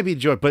 It might be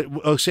George, but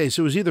okay,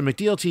 so it was either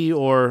McDLT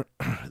or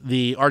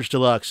the Arch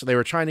Deluxe. They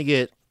were trying to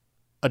get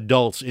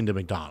adults into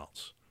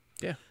McDonald's.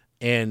 Yeah.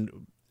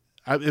 And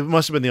it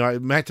must have been the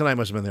Mac Tonight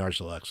must have been the Arch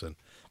Deluxe then,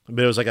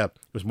 but it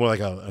was more like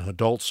an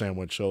adult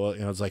sandwich. So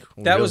you know, it's like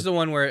that was the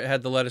one where it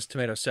had the lettuce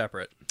tomato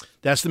separate.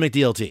 That's the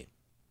McDLT.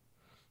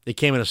 It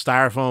came in a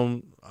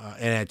styrofoam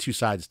and had two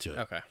sides to it.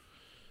 Okay.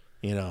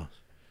 You know,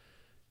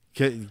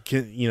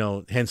 you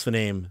know, hence the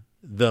name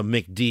the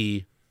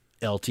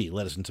McDLT,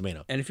 lettuce and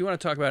tomato. And if you want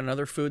to talk about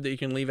another food that you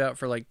can leave out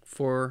for like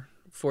four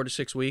to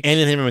 6 weeks,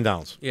 Anything from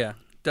McDonald's yeah,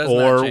 does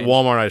or not change.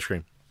 Walmart ice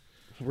cream.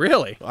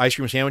 Really? Ice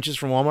cream sandwiches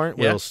from Walmart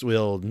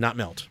will not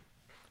melt.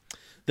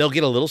 They'll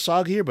get a little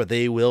soggier, but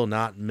they will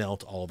not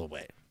melt all the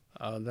way.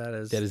 Oh, that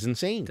is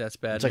insane. That's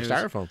bad. It's like news.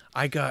 styrofoam,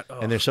 I got,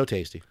 and they're so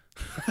tasty.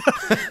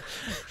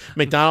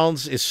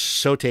 McDonald's is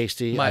so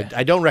tasty. My-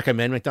 I don't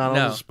recommend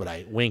McDonald's, No. but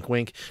I wink.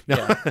 No,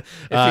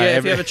 Yeah.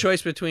 If you have a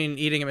choice between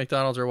eating at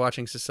McDonald's or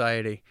watching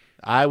Society,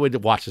 I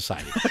would watch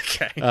Society.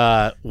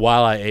 okay.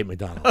 While I ate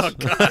McDonald's. Oh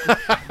God!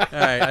 All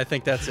right, I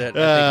think that's it. I think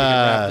we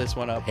can wrap this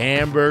one up.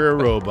 Hamburger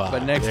Robot.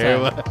 But next There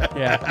time,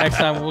 next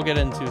time we'll get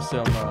into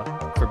some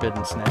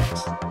forbidden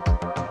snacks.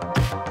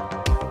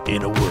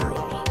 In a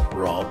world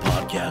where all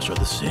podcasts are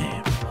the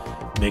same,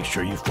 make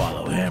sure you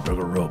follow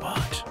Hamburger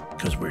Robot,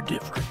 because we're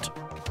different.